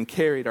griefs and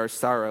carried our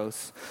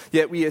sorrows.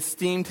 Yet we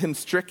esteemed him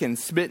stricken,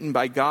 smitten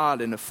by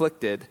God, and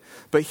afflicted.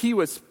 But he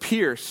was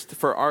pierced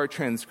for our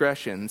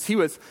transgressions. He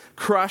was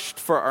crushed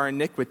for our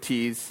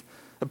iniquities.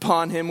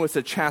 Upon him was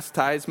a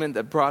chastisement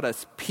that brought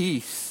us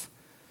peace,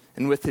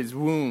 and with his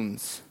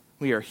wounds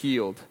we are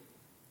healed.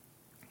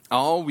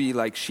 All we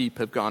like sheep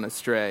have gone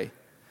astray.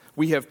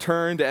 We have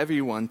turned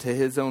everyone to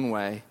his own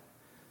way,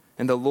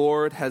 and the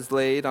Lord has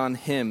laid on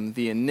him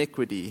the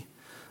iniquity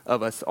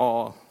of us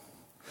all.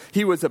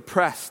 He was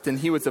oppressed and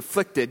he was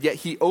afflicted, yet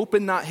he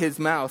opened not his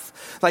mouth.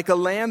 Like a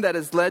lamb that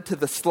is led to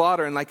the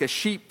slaughter, and like a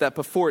sheep that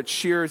before its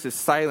shearers is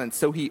silent,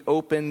 so he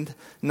opened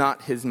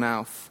not his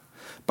mouth.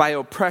 By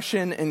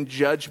oppression and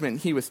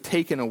judgment he was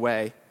taken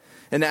away.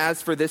 And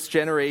as for this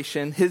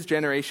generation, his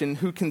generation,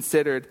 who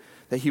considered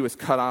that he was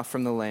cut off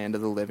from the land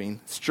of the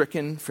living,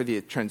 stricken for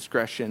the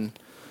transgression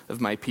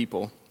of my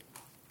people."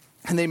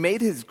 And they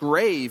made his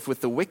grave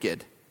with the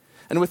wicked,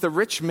 and with a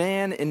rich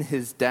man in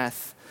his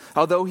death,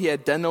 although he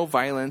had done no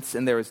violence,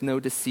 and there was no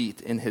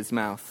deceit in his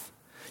mouth.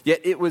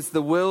 Yet it was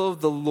the will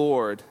of the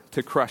Lord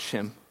to crush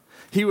him.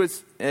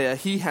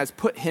 He has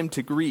put him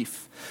to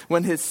grief.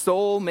 When his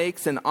soul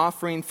makes an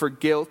offering for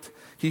guilt,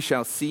 he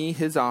shall see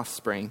his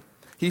offspring.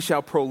 He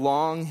shall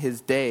prolong his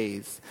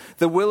days.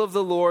 The will of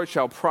the Lord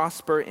shall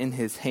prosper in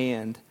his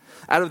hand.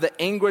 Out of the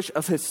anguish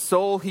of his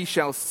soul he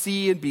shall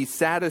see and be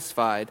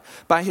satisfied.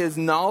 By his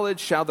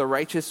knowledge shall the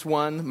righteous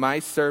one, my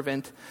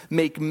servant,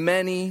 make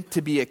many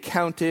to be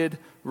accounted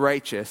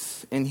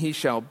righteous, and he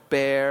shall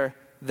bear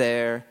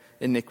their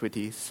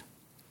iniquities.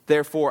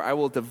 Therefore I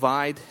will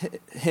divide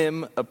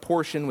him a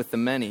portion with the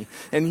many,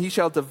 and he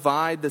shall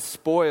divide the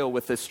spoil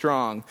with the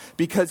strong,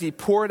 because he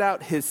poured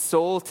out his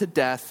soul to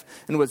death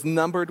and was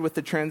numbered with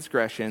the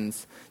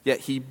transgressions,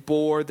 yet he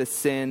bore the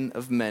sin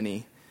of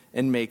many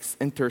and makes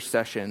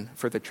intercession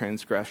for the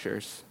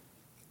transgressors.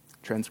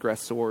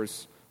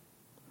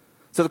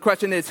 So the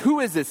question is, who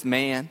is this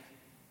man?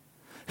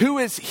 Who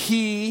is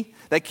he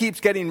that keeps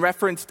getting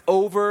referenced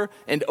over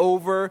and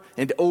over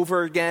and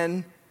over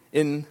again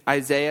in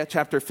Isaiah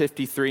chapter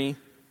 53?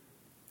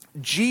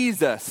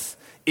 Jesus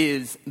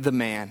is the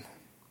man.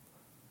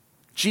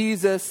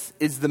 Jesus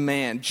is the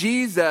man.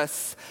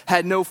 Jesus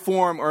had no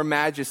form or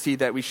majesty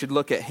that we should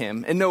look at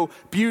him, and no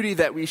beauty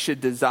that we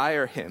should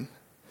desire him.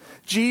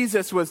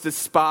 Jesus was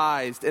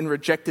despised and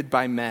rejected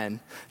by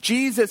men.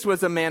 Jesus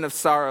was a man of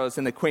sorrows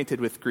and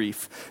acquainted with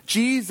grief.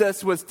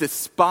 Jesus was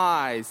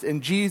despised,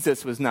 and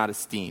Jesus was not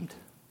esteemed.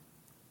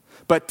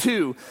 But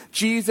 2,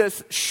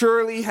 Jesus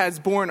surely has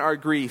borne our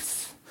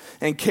griefs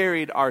and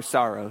carried our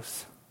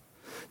sorrows.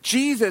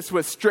 Jesus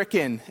was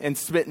stricken and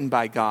smitten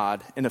by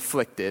God and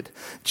afflicted.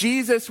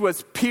 Jesus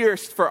was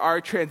pierced for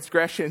our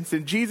transgressions,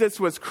 and Jesus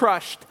was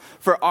crushed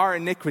for our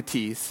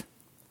iniquities.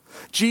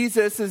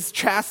 Jesus'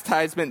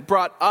 chastisement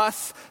brought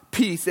us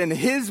peace. In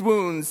his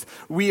wounds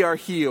we are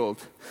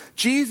healed.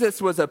 Jesus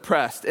was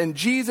oppressed and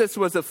Jesus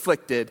was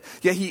afflicted,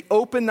 yet he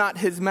opened not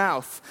his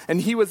mouth,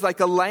 and he was like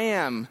a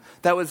lamb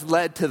that was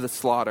led to the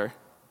slaughter.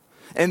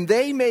 And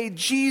they made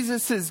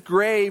Jesus'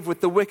 grave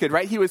with the wicked,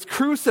 right? He was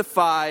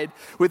crucified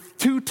with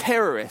 2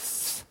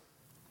 terrorists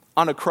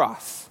on a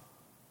cross.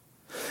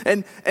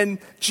 And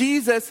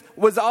Jesus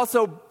was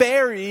also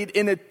buried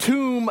in a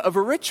tomb of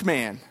a rich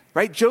man,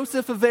 right?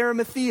 Joseph of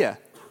Arimathea.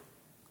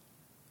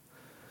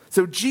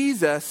 So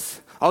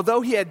Jesus,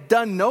 although he had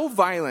done no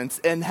violence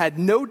and had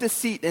no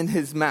deceit in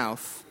his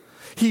mouth,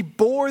 he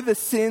bore the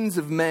sins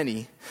of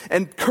many.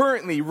 And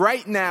currently,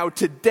 right now,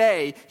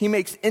 today, he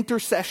makes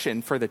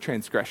intercession for the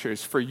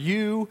transgressors, for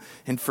you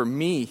and for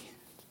me.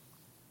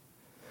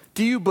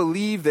 Do you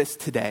believe this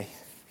today?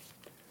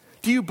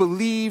 Do you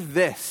believe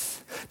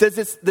this? Does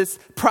this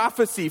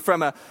prophecy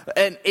from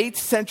an 8th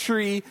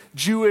century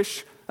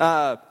Jewish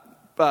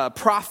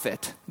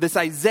prophet, this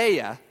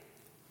Isaiah,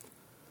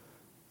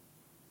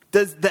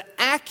 does the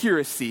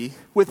accuracy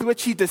with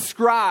which he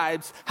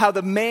describes how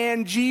the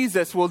man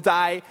Jesus will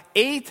die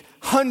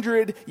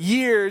 800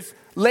 years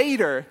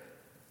later,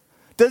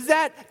 does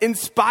that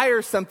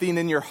inspire something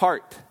in your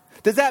heart?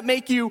 Does that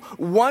make you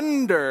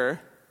wonder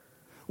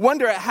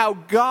at how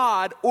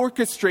God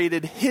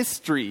orchestrated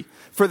history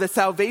for the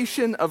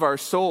salvation of our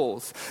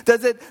souls?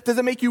 Does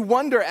it make you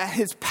wonder at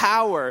his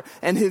power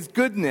and his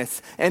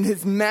goodness and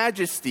his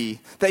majesty,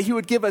 that he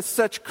would give us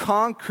such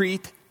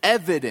concrete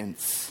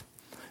evidence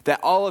that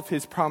all of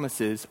his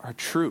promises are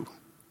true?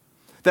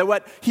 That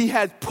what he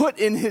has put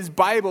in his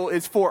Bible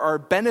is for our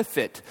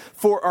benefit,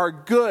 for our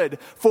good,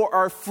 for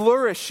our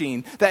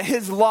flourishing, that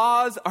his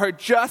laws are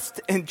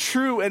just and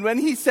true. And when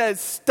he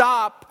says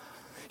stop,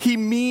 he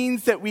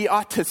means that we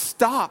ought to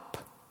stop.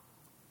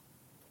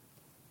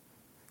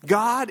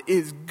 God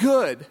is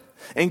good,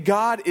 and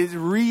God is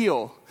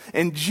real,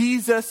 and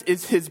Jesus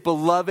is his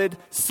beloved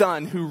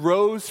Son who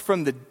rose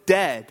from the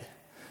dead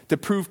to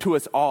prove to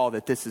us all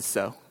that this is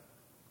so.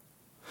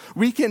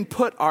 We can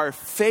put our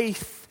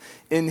faith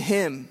in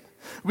him.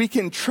 We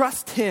can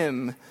trust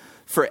him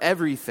for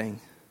everything.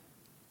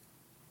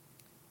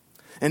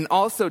 And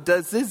also,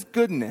 does this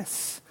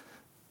goodness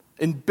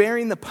in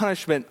bearing the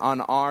punishment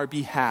on our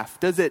behalf,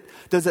 does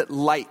it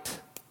light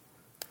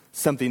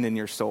something in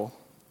your soul?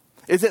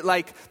 Is it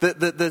like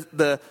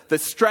the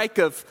strike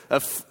of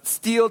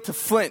steel to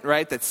flint,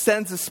 right, that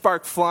sends a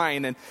spark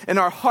flying, and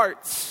our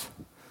hearts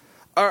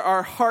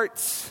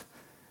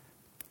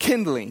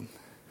kindling,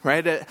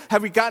 right?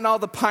 Have we gotten all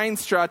the pine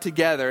straw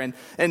together?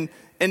 And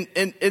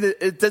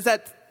does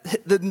that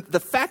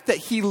the fact that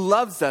he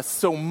loves us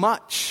so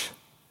much,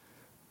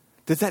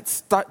 does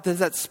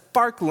that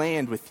spark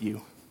land with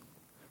you?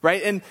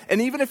 Right? And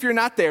even if you're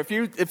not there,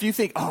 if you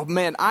think, oh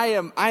man, I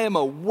am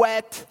a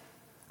wet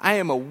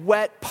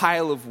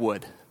pile of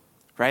wood,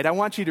 right? I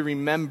want you to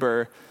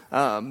remember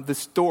the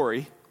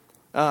story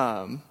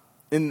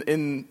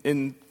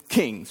in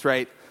Kings,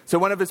 right? So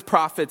one of his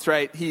prophets,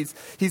 right? He's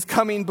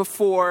coming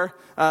before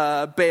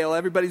Baal.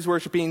 Everybody's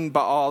worshiping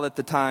Baal at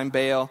the time.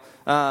 Baal.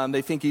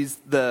 They think he's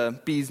the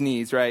bee's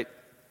knees, right?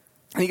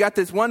 And you got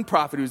this one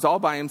prophet who's all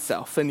by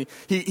himself. And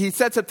he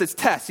sets up this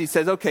test. He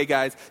says, okay,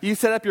 guys, you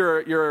set up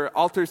your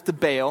altars to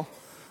Baal,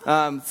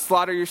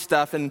 slaughter your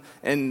stuff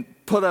and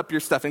put up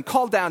your stuff and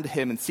call down to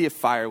him and see if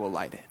fire will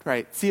light it,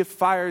 right? See if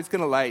fire is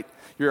going to light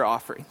your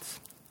offerings.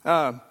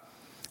 And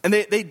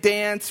they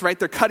dance, right?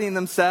 They're cutting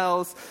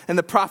themselves. And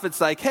the prophet's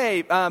like,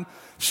 hey,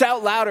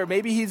 shout louder.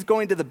 Maybe he's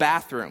going to the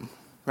bathroom,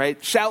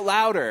 right? Shout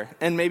louder,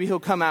 and maybe he'll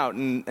come out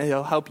and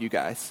he'll help you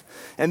guys.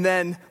 And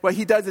then what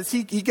he does is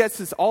he gets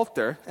this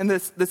altar. And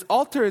this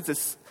altar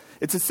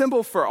it's a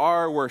symbol for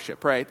our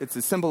worship, right? It's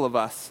a symbol of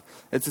us.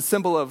 It's a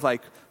symbol of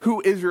like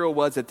who Israel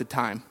was at the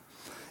time.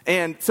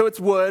 And so it's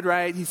wood,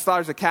 right? He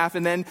slaughters a calf.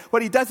 And then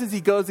what he does is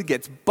he goes and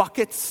gets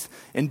buckets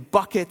and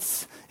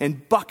buckets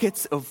and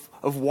buckets of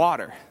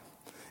water.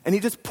 And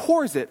he just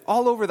pours it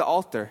all over the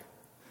altar.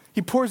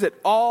 He pours it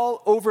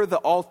all over the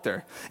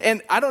altar.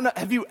 And I don't know,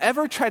 have you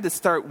ever tried to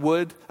start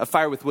a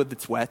fire with wood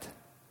that's wet?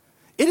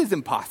 It is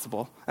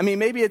impossible. I mean,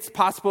 maybe it's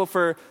possible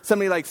for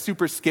somebody like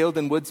super skilled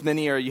in Woods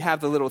Mini, or you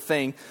have the little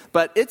thing,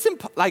 but it's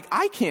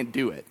I can't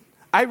do it.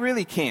 I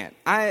really can't.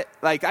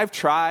 I've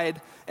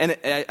tried, and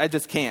I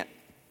just can't.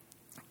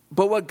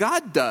 But what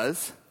God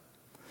does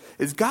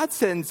is God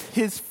sends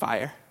his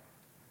fire,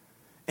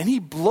 and he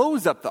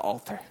blows up the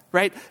altar,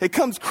 right? It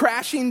comes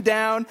crashing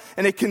down,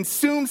 and it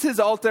consumes his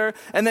altar,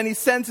 and then he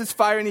sends his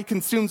fire, and he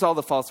consumes all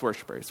the false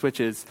worshipers,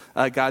 which is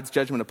God's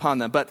judgment upon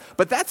them. But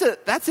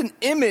that's an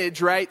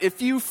image, right?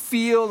 If you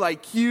feel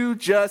like you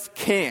just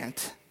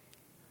can't,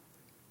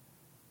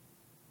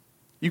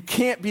 you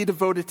can't be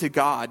devoted to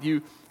God.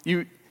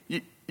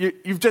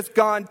 You've just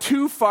gone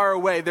too far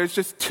away. There's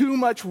just too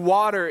much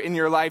water in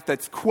your life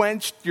that's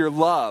quenched your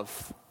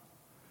love.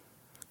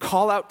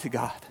 Call out to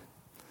God.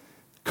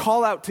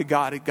 Call out to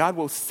God, and God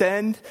will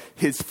send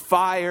his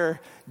fire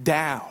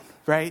down,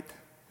 right?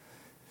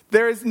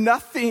 There is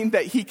nothing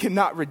that he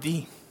cannot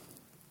redeem.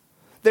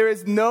 There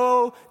is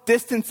no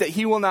distance that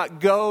he will not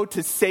go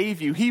to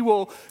save you. He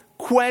will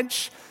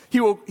quench,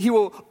 he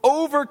will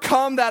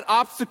overcome that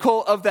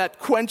obstacle of that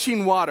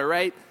quenching water,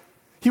 right?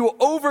 He will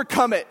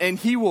overcome it, and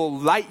he will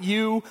light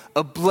you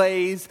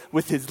ablaze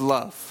with his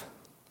love.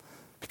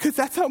 Because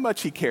that's how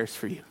much he cares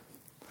for you.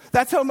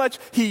 That's how much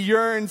he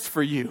yearns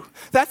for you.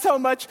 That's how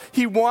much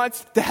he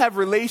wants to have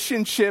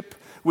relationship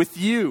with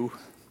you.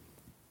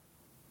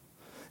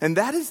 And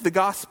that is the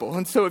gospel.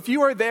 And so if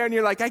you are there and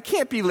you're like, I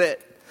can't be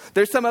lit.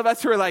 There's some of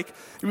us who are like,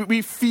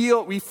 we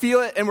feel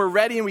it and we're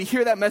ready, and we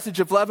hear that message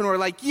of love and we're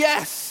like,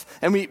 yes.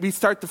 And we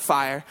start the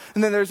fire.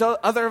 And then there's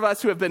other of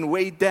us who have been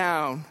weighed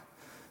down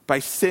by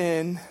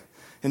sin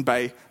and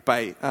by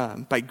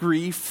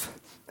grief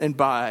and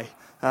by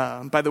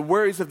the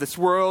worries of this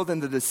world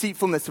and the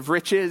deceitfulness of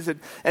riches,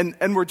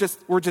 and we're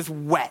just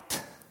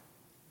wet.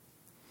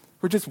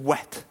 We're just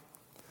wet.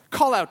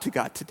 Call out to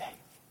God today.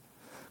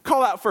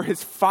 Call out for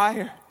his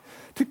fire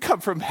to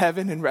come from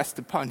heaven and rest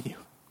upon you.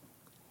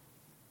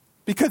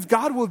 Because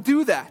God will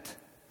do that.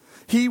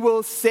 He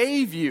will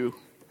save you.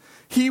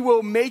 He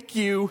will make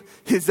you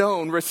his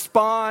own.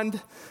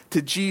 Respond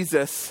to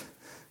Jesus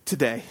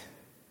today.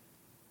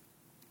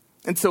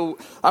 And so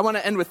I want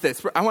to end with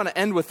this. I want to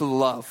end with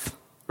love.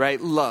 Right?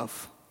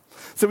 Love.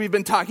 So we've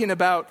been talking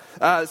about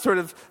sort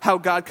of how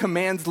God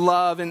commands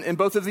love in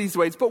both of these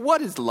ways. But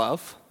what is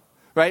love?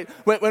 Right?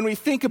 When we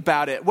think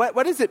about it,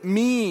 what does it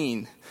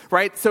mean?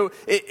 Right? So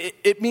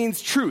it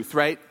means truth,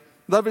 right?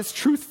 Love is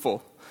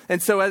truthful.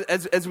 And so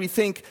as we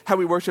think how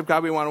we worship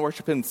God, we want to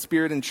worship him in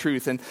spirit and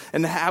truth.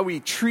 And how we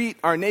treat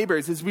our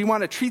neighbors is we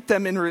want to treat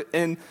them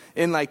in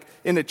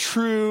a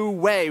true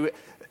way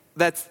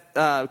that's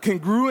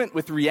congruent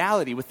with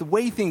reality, with the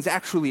way things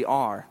actually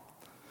are.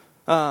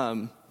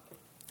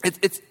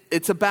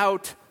 It's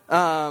about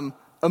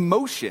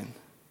emotion,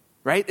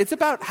 right? It's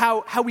about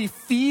how we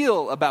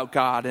feel about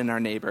God and our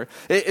neighbor.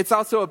 It's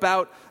also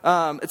about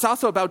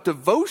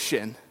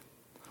devotion.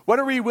 What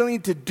are we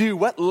willing to do?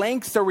 What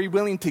lengths are we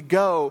willing to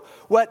go?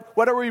 What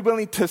are we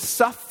willing to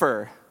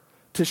suffer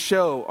to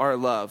show our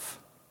love?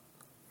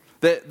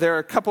 There are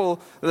a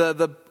couple.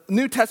 The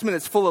New Testament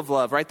is full of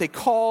love, right? They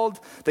called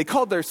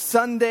their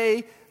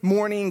Sunday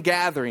morning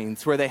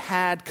gatherings where they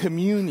had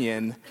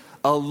communion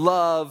a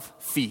love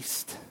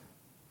feast.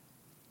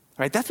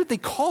 Right? That's what they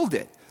called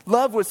it.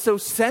 Love was so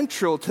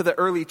central to the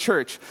early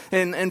church.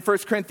 In 1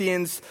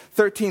 Corinthians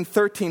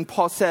 13:13,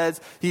 Paul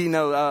says,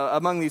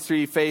 among these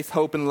three, faith,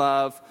 hope, and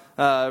love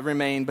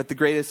remain, but the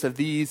greatest of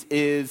these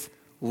is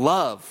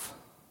love.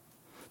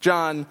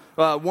 John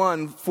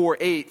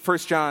 1:4-8, 1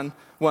 John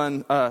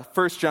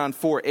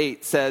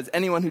 4:8 says,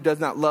 anyone who does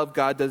not love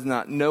God does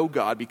not know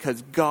God,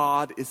 because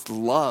God is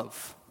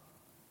love.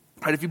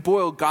 Right? If you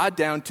boil God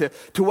down to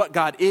what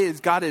God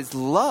is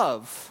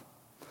love.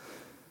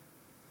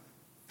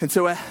 And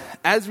so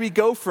as we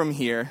go from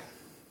here,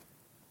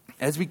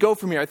 I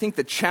think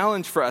the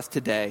challenge for us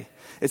today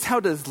is, how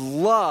does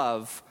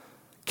love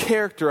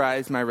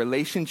characterize my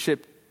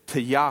relationship to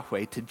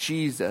Yahweh, to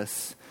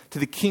Jesus, to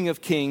the King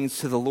of Kings,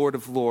 to the Lord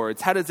of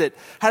Lords? How does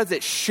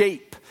it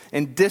shape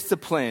and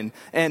discipline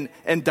and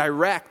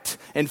direct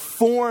and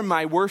form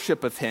my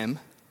worship of him?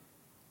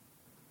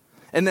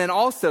 And then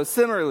also,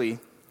 similarly,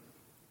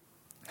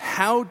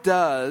 how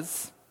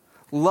does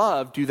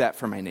love do that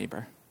for my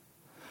neighbor?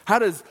 How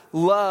does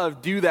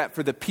love do that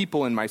for the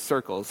people in my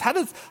circles? How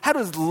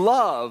does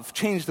love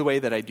change the way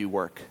that I do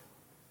work?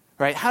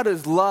 Right? How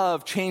does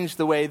love change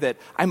the way that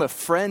I'm a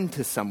friend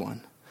to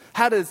someone?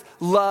 How does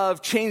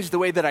love change the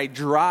way that I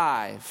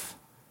drive?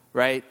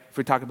 Right? If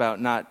we talk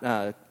about not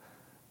was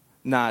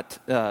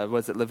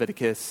it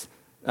Leviticus,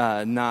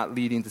 not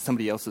leading to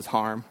somebody else's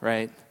harm,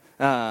 right?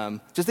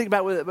 Just think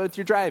about what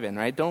you're driving,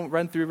 right? Don't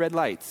run through red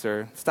lights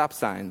or stop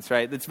signs,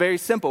 right? It's very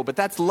simple, but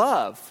that's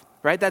love,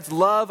 right? That's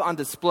love on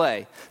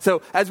display.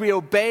 So as we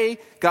obey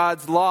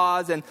God's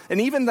laws and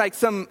even like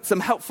some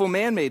helpful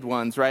man-made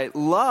ones, right?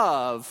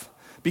 Love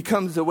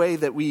becomes the way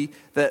that we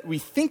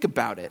think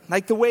about it.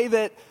 Like the way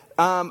that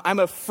I'm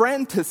a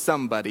friend to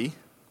somebody.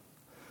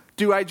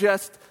 Do I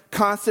just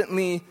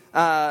constantly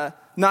nod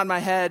my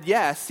head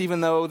yes,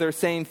 even though they're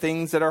saying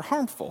things that are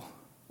harmful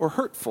or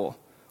hurtful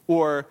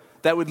or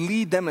that would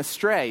lead them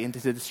astray into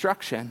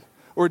destruction?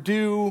 Or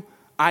do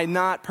I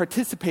not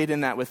participate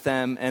in that with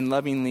them and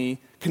lovingly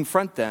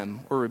confront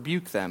them or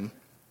rebuke them?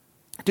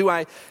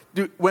 I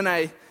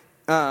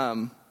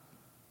want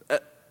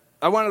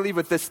to leave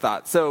with this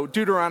thought. So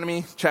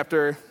Deuteronomy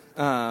chapter,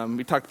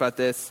 we talked about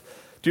this,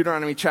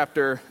 Deuteronomy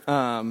chapter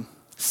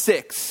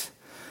 6,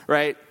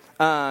 right?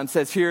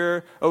 Says,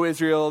 "Hear, O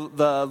Israel,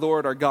 the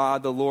Lord our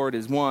God, the Lord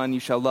is one. You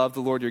shall love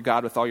the Lord your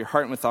God with all your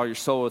heart and with all your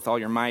soul, with all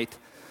your might.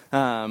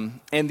 And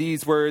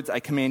these words I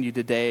command you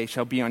today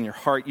shall be on your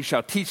heart. You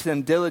shall teach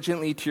them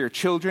diligently to your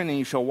children, and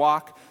you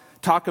shall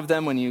talk of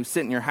them when you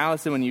sit in your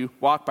house, and when you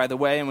walk by the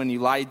way, and when you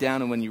lie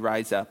down, and when you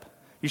rise up.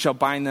 You shall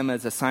bind them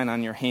as a sign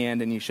on your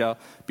hand, and they shall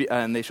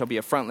be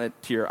a frontlet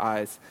to your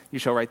eyes. You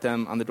shall write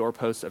them on the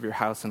doorposts of your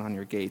house and on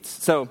your gates."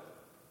 So,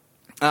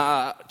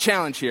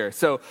 challenge here.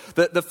 So,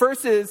 the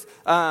first is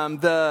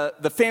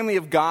the family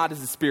of God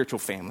is a spiritual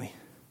family.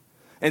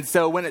 And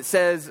so when it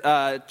says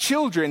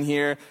children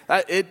here,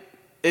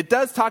 it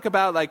does talk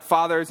about like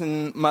fathers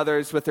and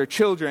mothers with their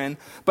children,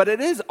 but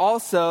it is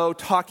also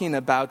talking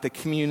about the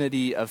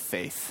community of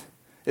faith.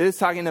 It is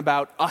talking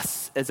about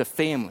us as a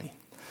family.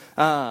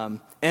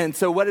 And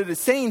so what it is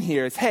saying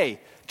here is, hey,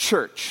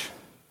 church,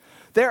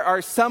 there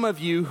are some of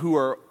you who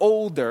are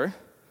older,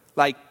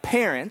 like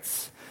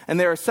parents, and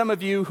there are some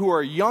of you who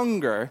are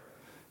younger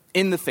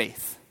in the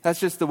faith. That's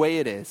just the way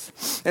it is.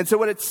 And so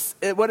what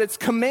it's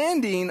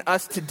commanding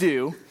us to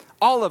do,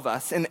 all of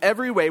us, in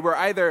every way, we're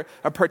either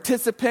a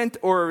participant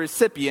or a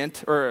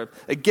recipient, or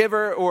a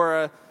giver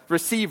or a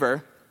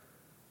receiver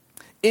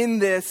in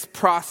this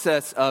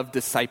process of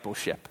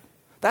discipleship.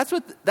 That's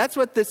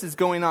what this is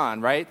going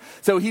on, right?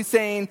 So he's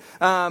saying,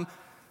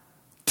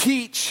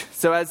 teach.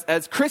 So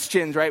as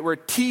Christians, right, we're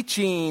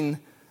teaching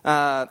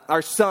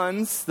our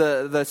sons,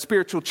 the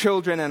spiritual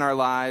children in our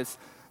lives,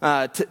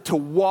 to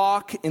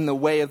walk in the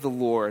way of the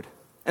Lord.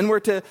 And we're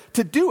to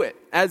do it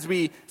as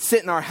we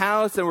sit in our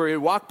house and we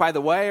walk by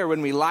the way, or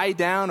when we lie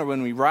down, or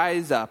when we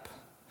rise up.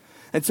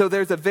 And so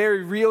there's a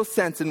very real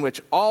sense in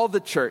which all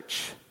the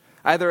church,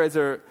 either as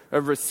a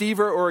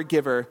receiver or a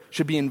giver,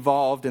 should be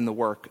involved in the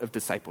work of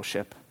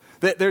discipleship.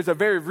 There's a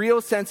very real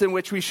sense in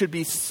which we should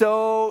be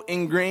so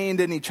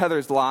ingrained in each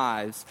other's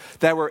lives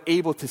that we're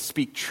able to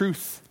speak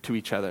truth to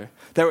each other,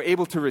 that we're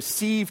able to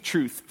receive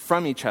truth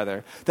from each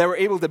other, that we're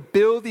able to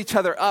build each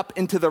other up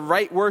into the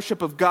right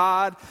worship of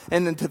God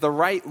and into the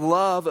right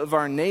love of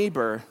our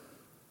neighbor.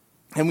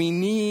 And we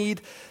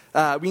need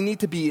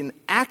to be an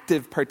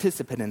active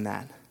participant in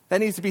that. That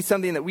needs to be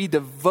something that we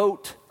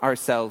devote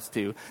ourselves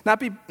to.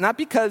 Not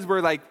because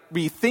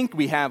we think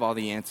we have all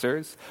the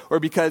answers, or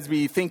because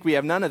we think we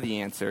have none of the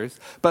answers,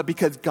 but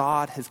because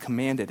God has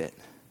commanded it.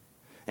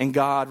 And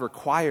God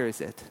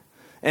requires it.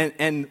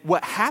 And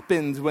what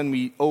happens when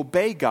we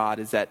obey God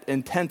is that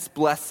intense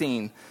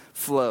blessing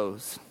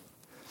flows.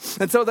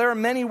 And so there are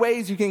many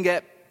ways you can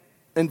get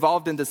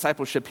involved in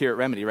discipleship here at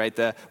Remedy, right?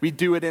 We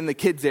do it in the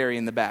kids area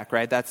in the back,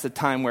 right? That's the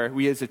time where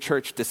we as a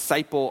church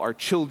disciple our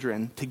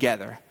children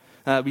together.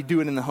 We do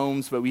it in the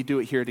homes, but we do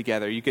it here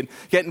together. You can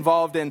get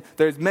involved in,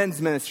 there's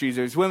men's ministries,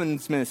 there's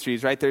women's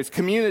ministries, right? There's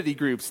community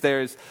groups,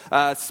 there's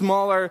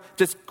smaller,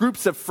 just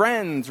groups of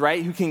friends,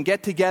 right? Who can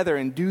get together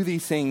and do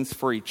these things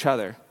for each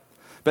other.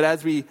 But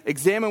as we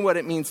examine what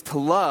it means to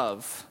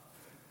love,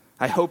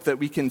 I hope that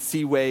we can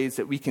see ways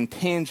that we can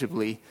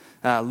tangibly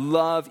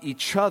love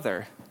each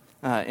other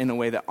in a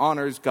way that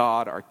honors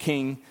God, our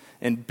King,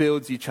 and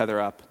builds each other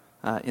up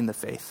in the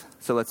faith.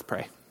 So let's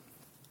pray.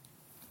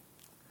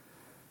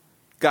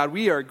 God,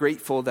 we are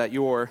grateful that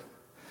your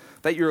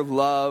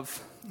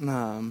love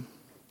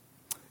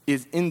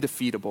is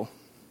indefeatable,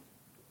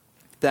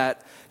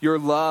 that your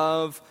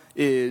love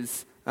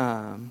is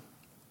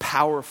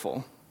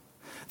powerful,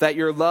 that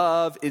your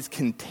love is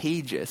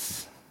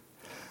contagious,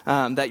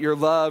 that your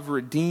love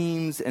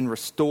redeems and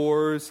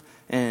restores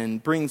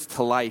and brings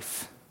to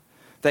life,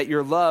 that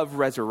your love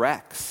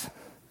resurrects,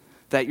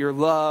 that your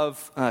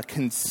love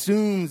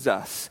consumes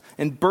us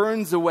and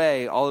burns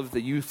away all of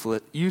the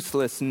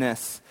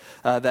uselessness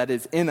that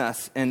is in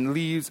us and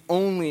leaves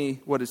only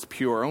what is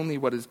pure, only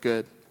what is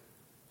good.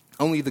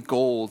 only the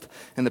gold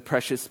and the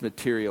precious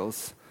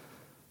materials.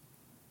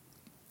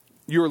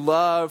 Your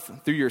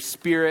love, through your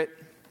Spirit,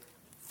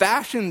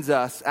 fashions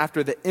us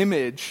after the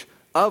image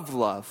of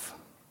love.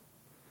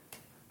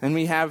 And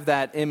we have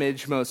that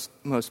image most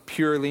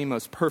purely,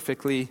 most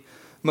perfectly,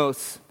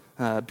 most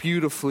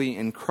beautifully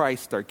in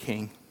Christ our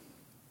King.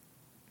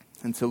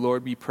 And so,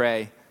 Lord, we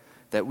pray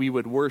that we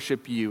would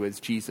worship you as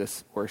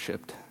Jesus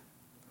worshiped.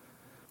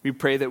 We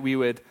pray that we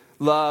would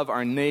love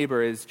our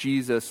neighbor as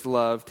Jesus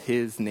loved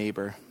his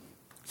neighbor.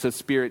 So,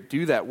 Spirit,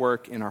 do that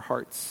work in our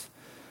hearts.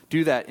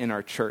 Do that in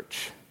our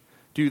church.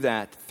 Do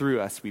that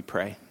through us, we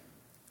pray.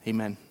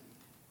 Amen.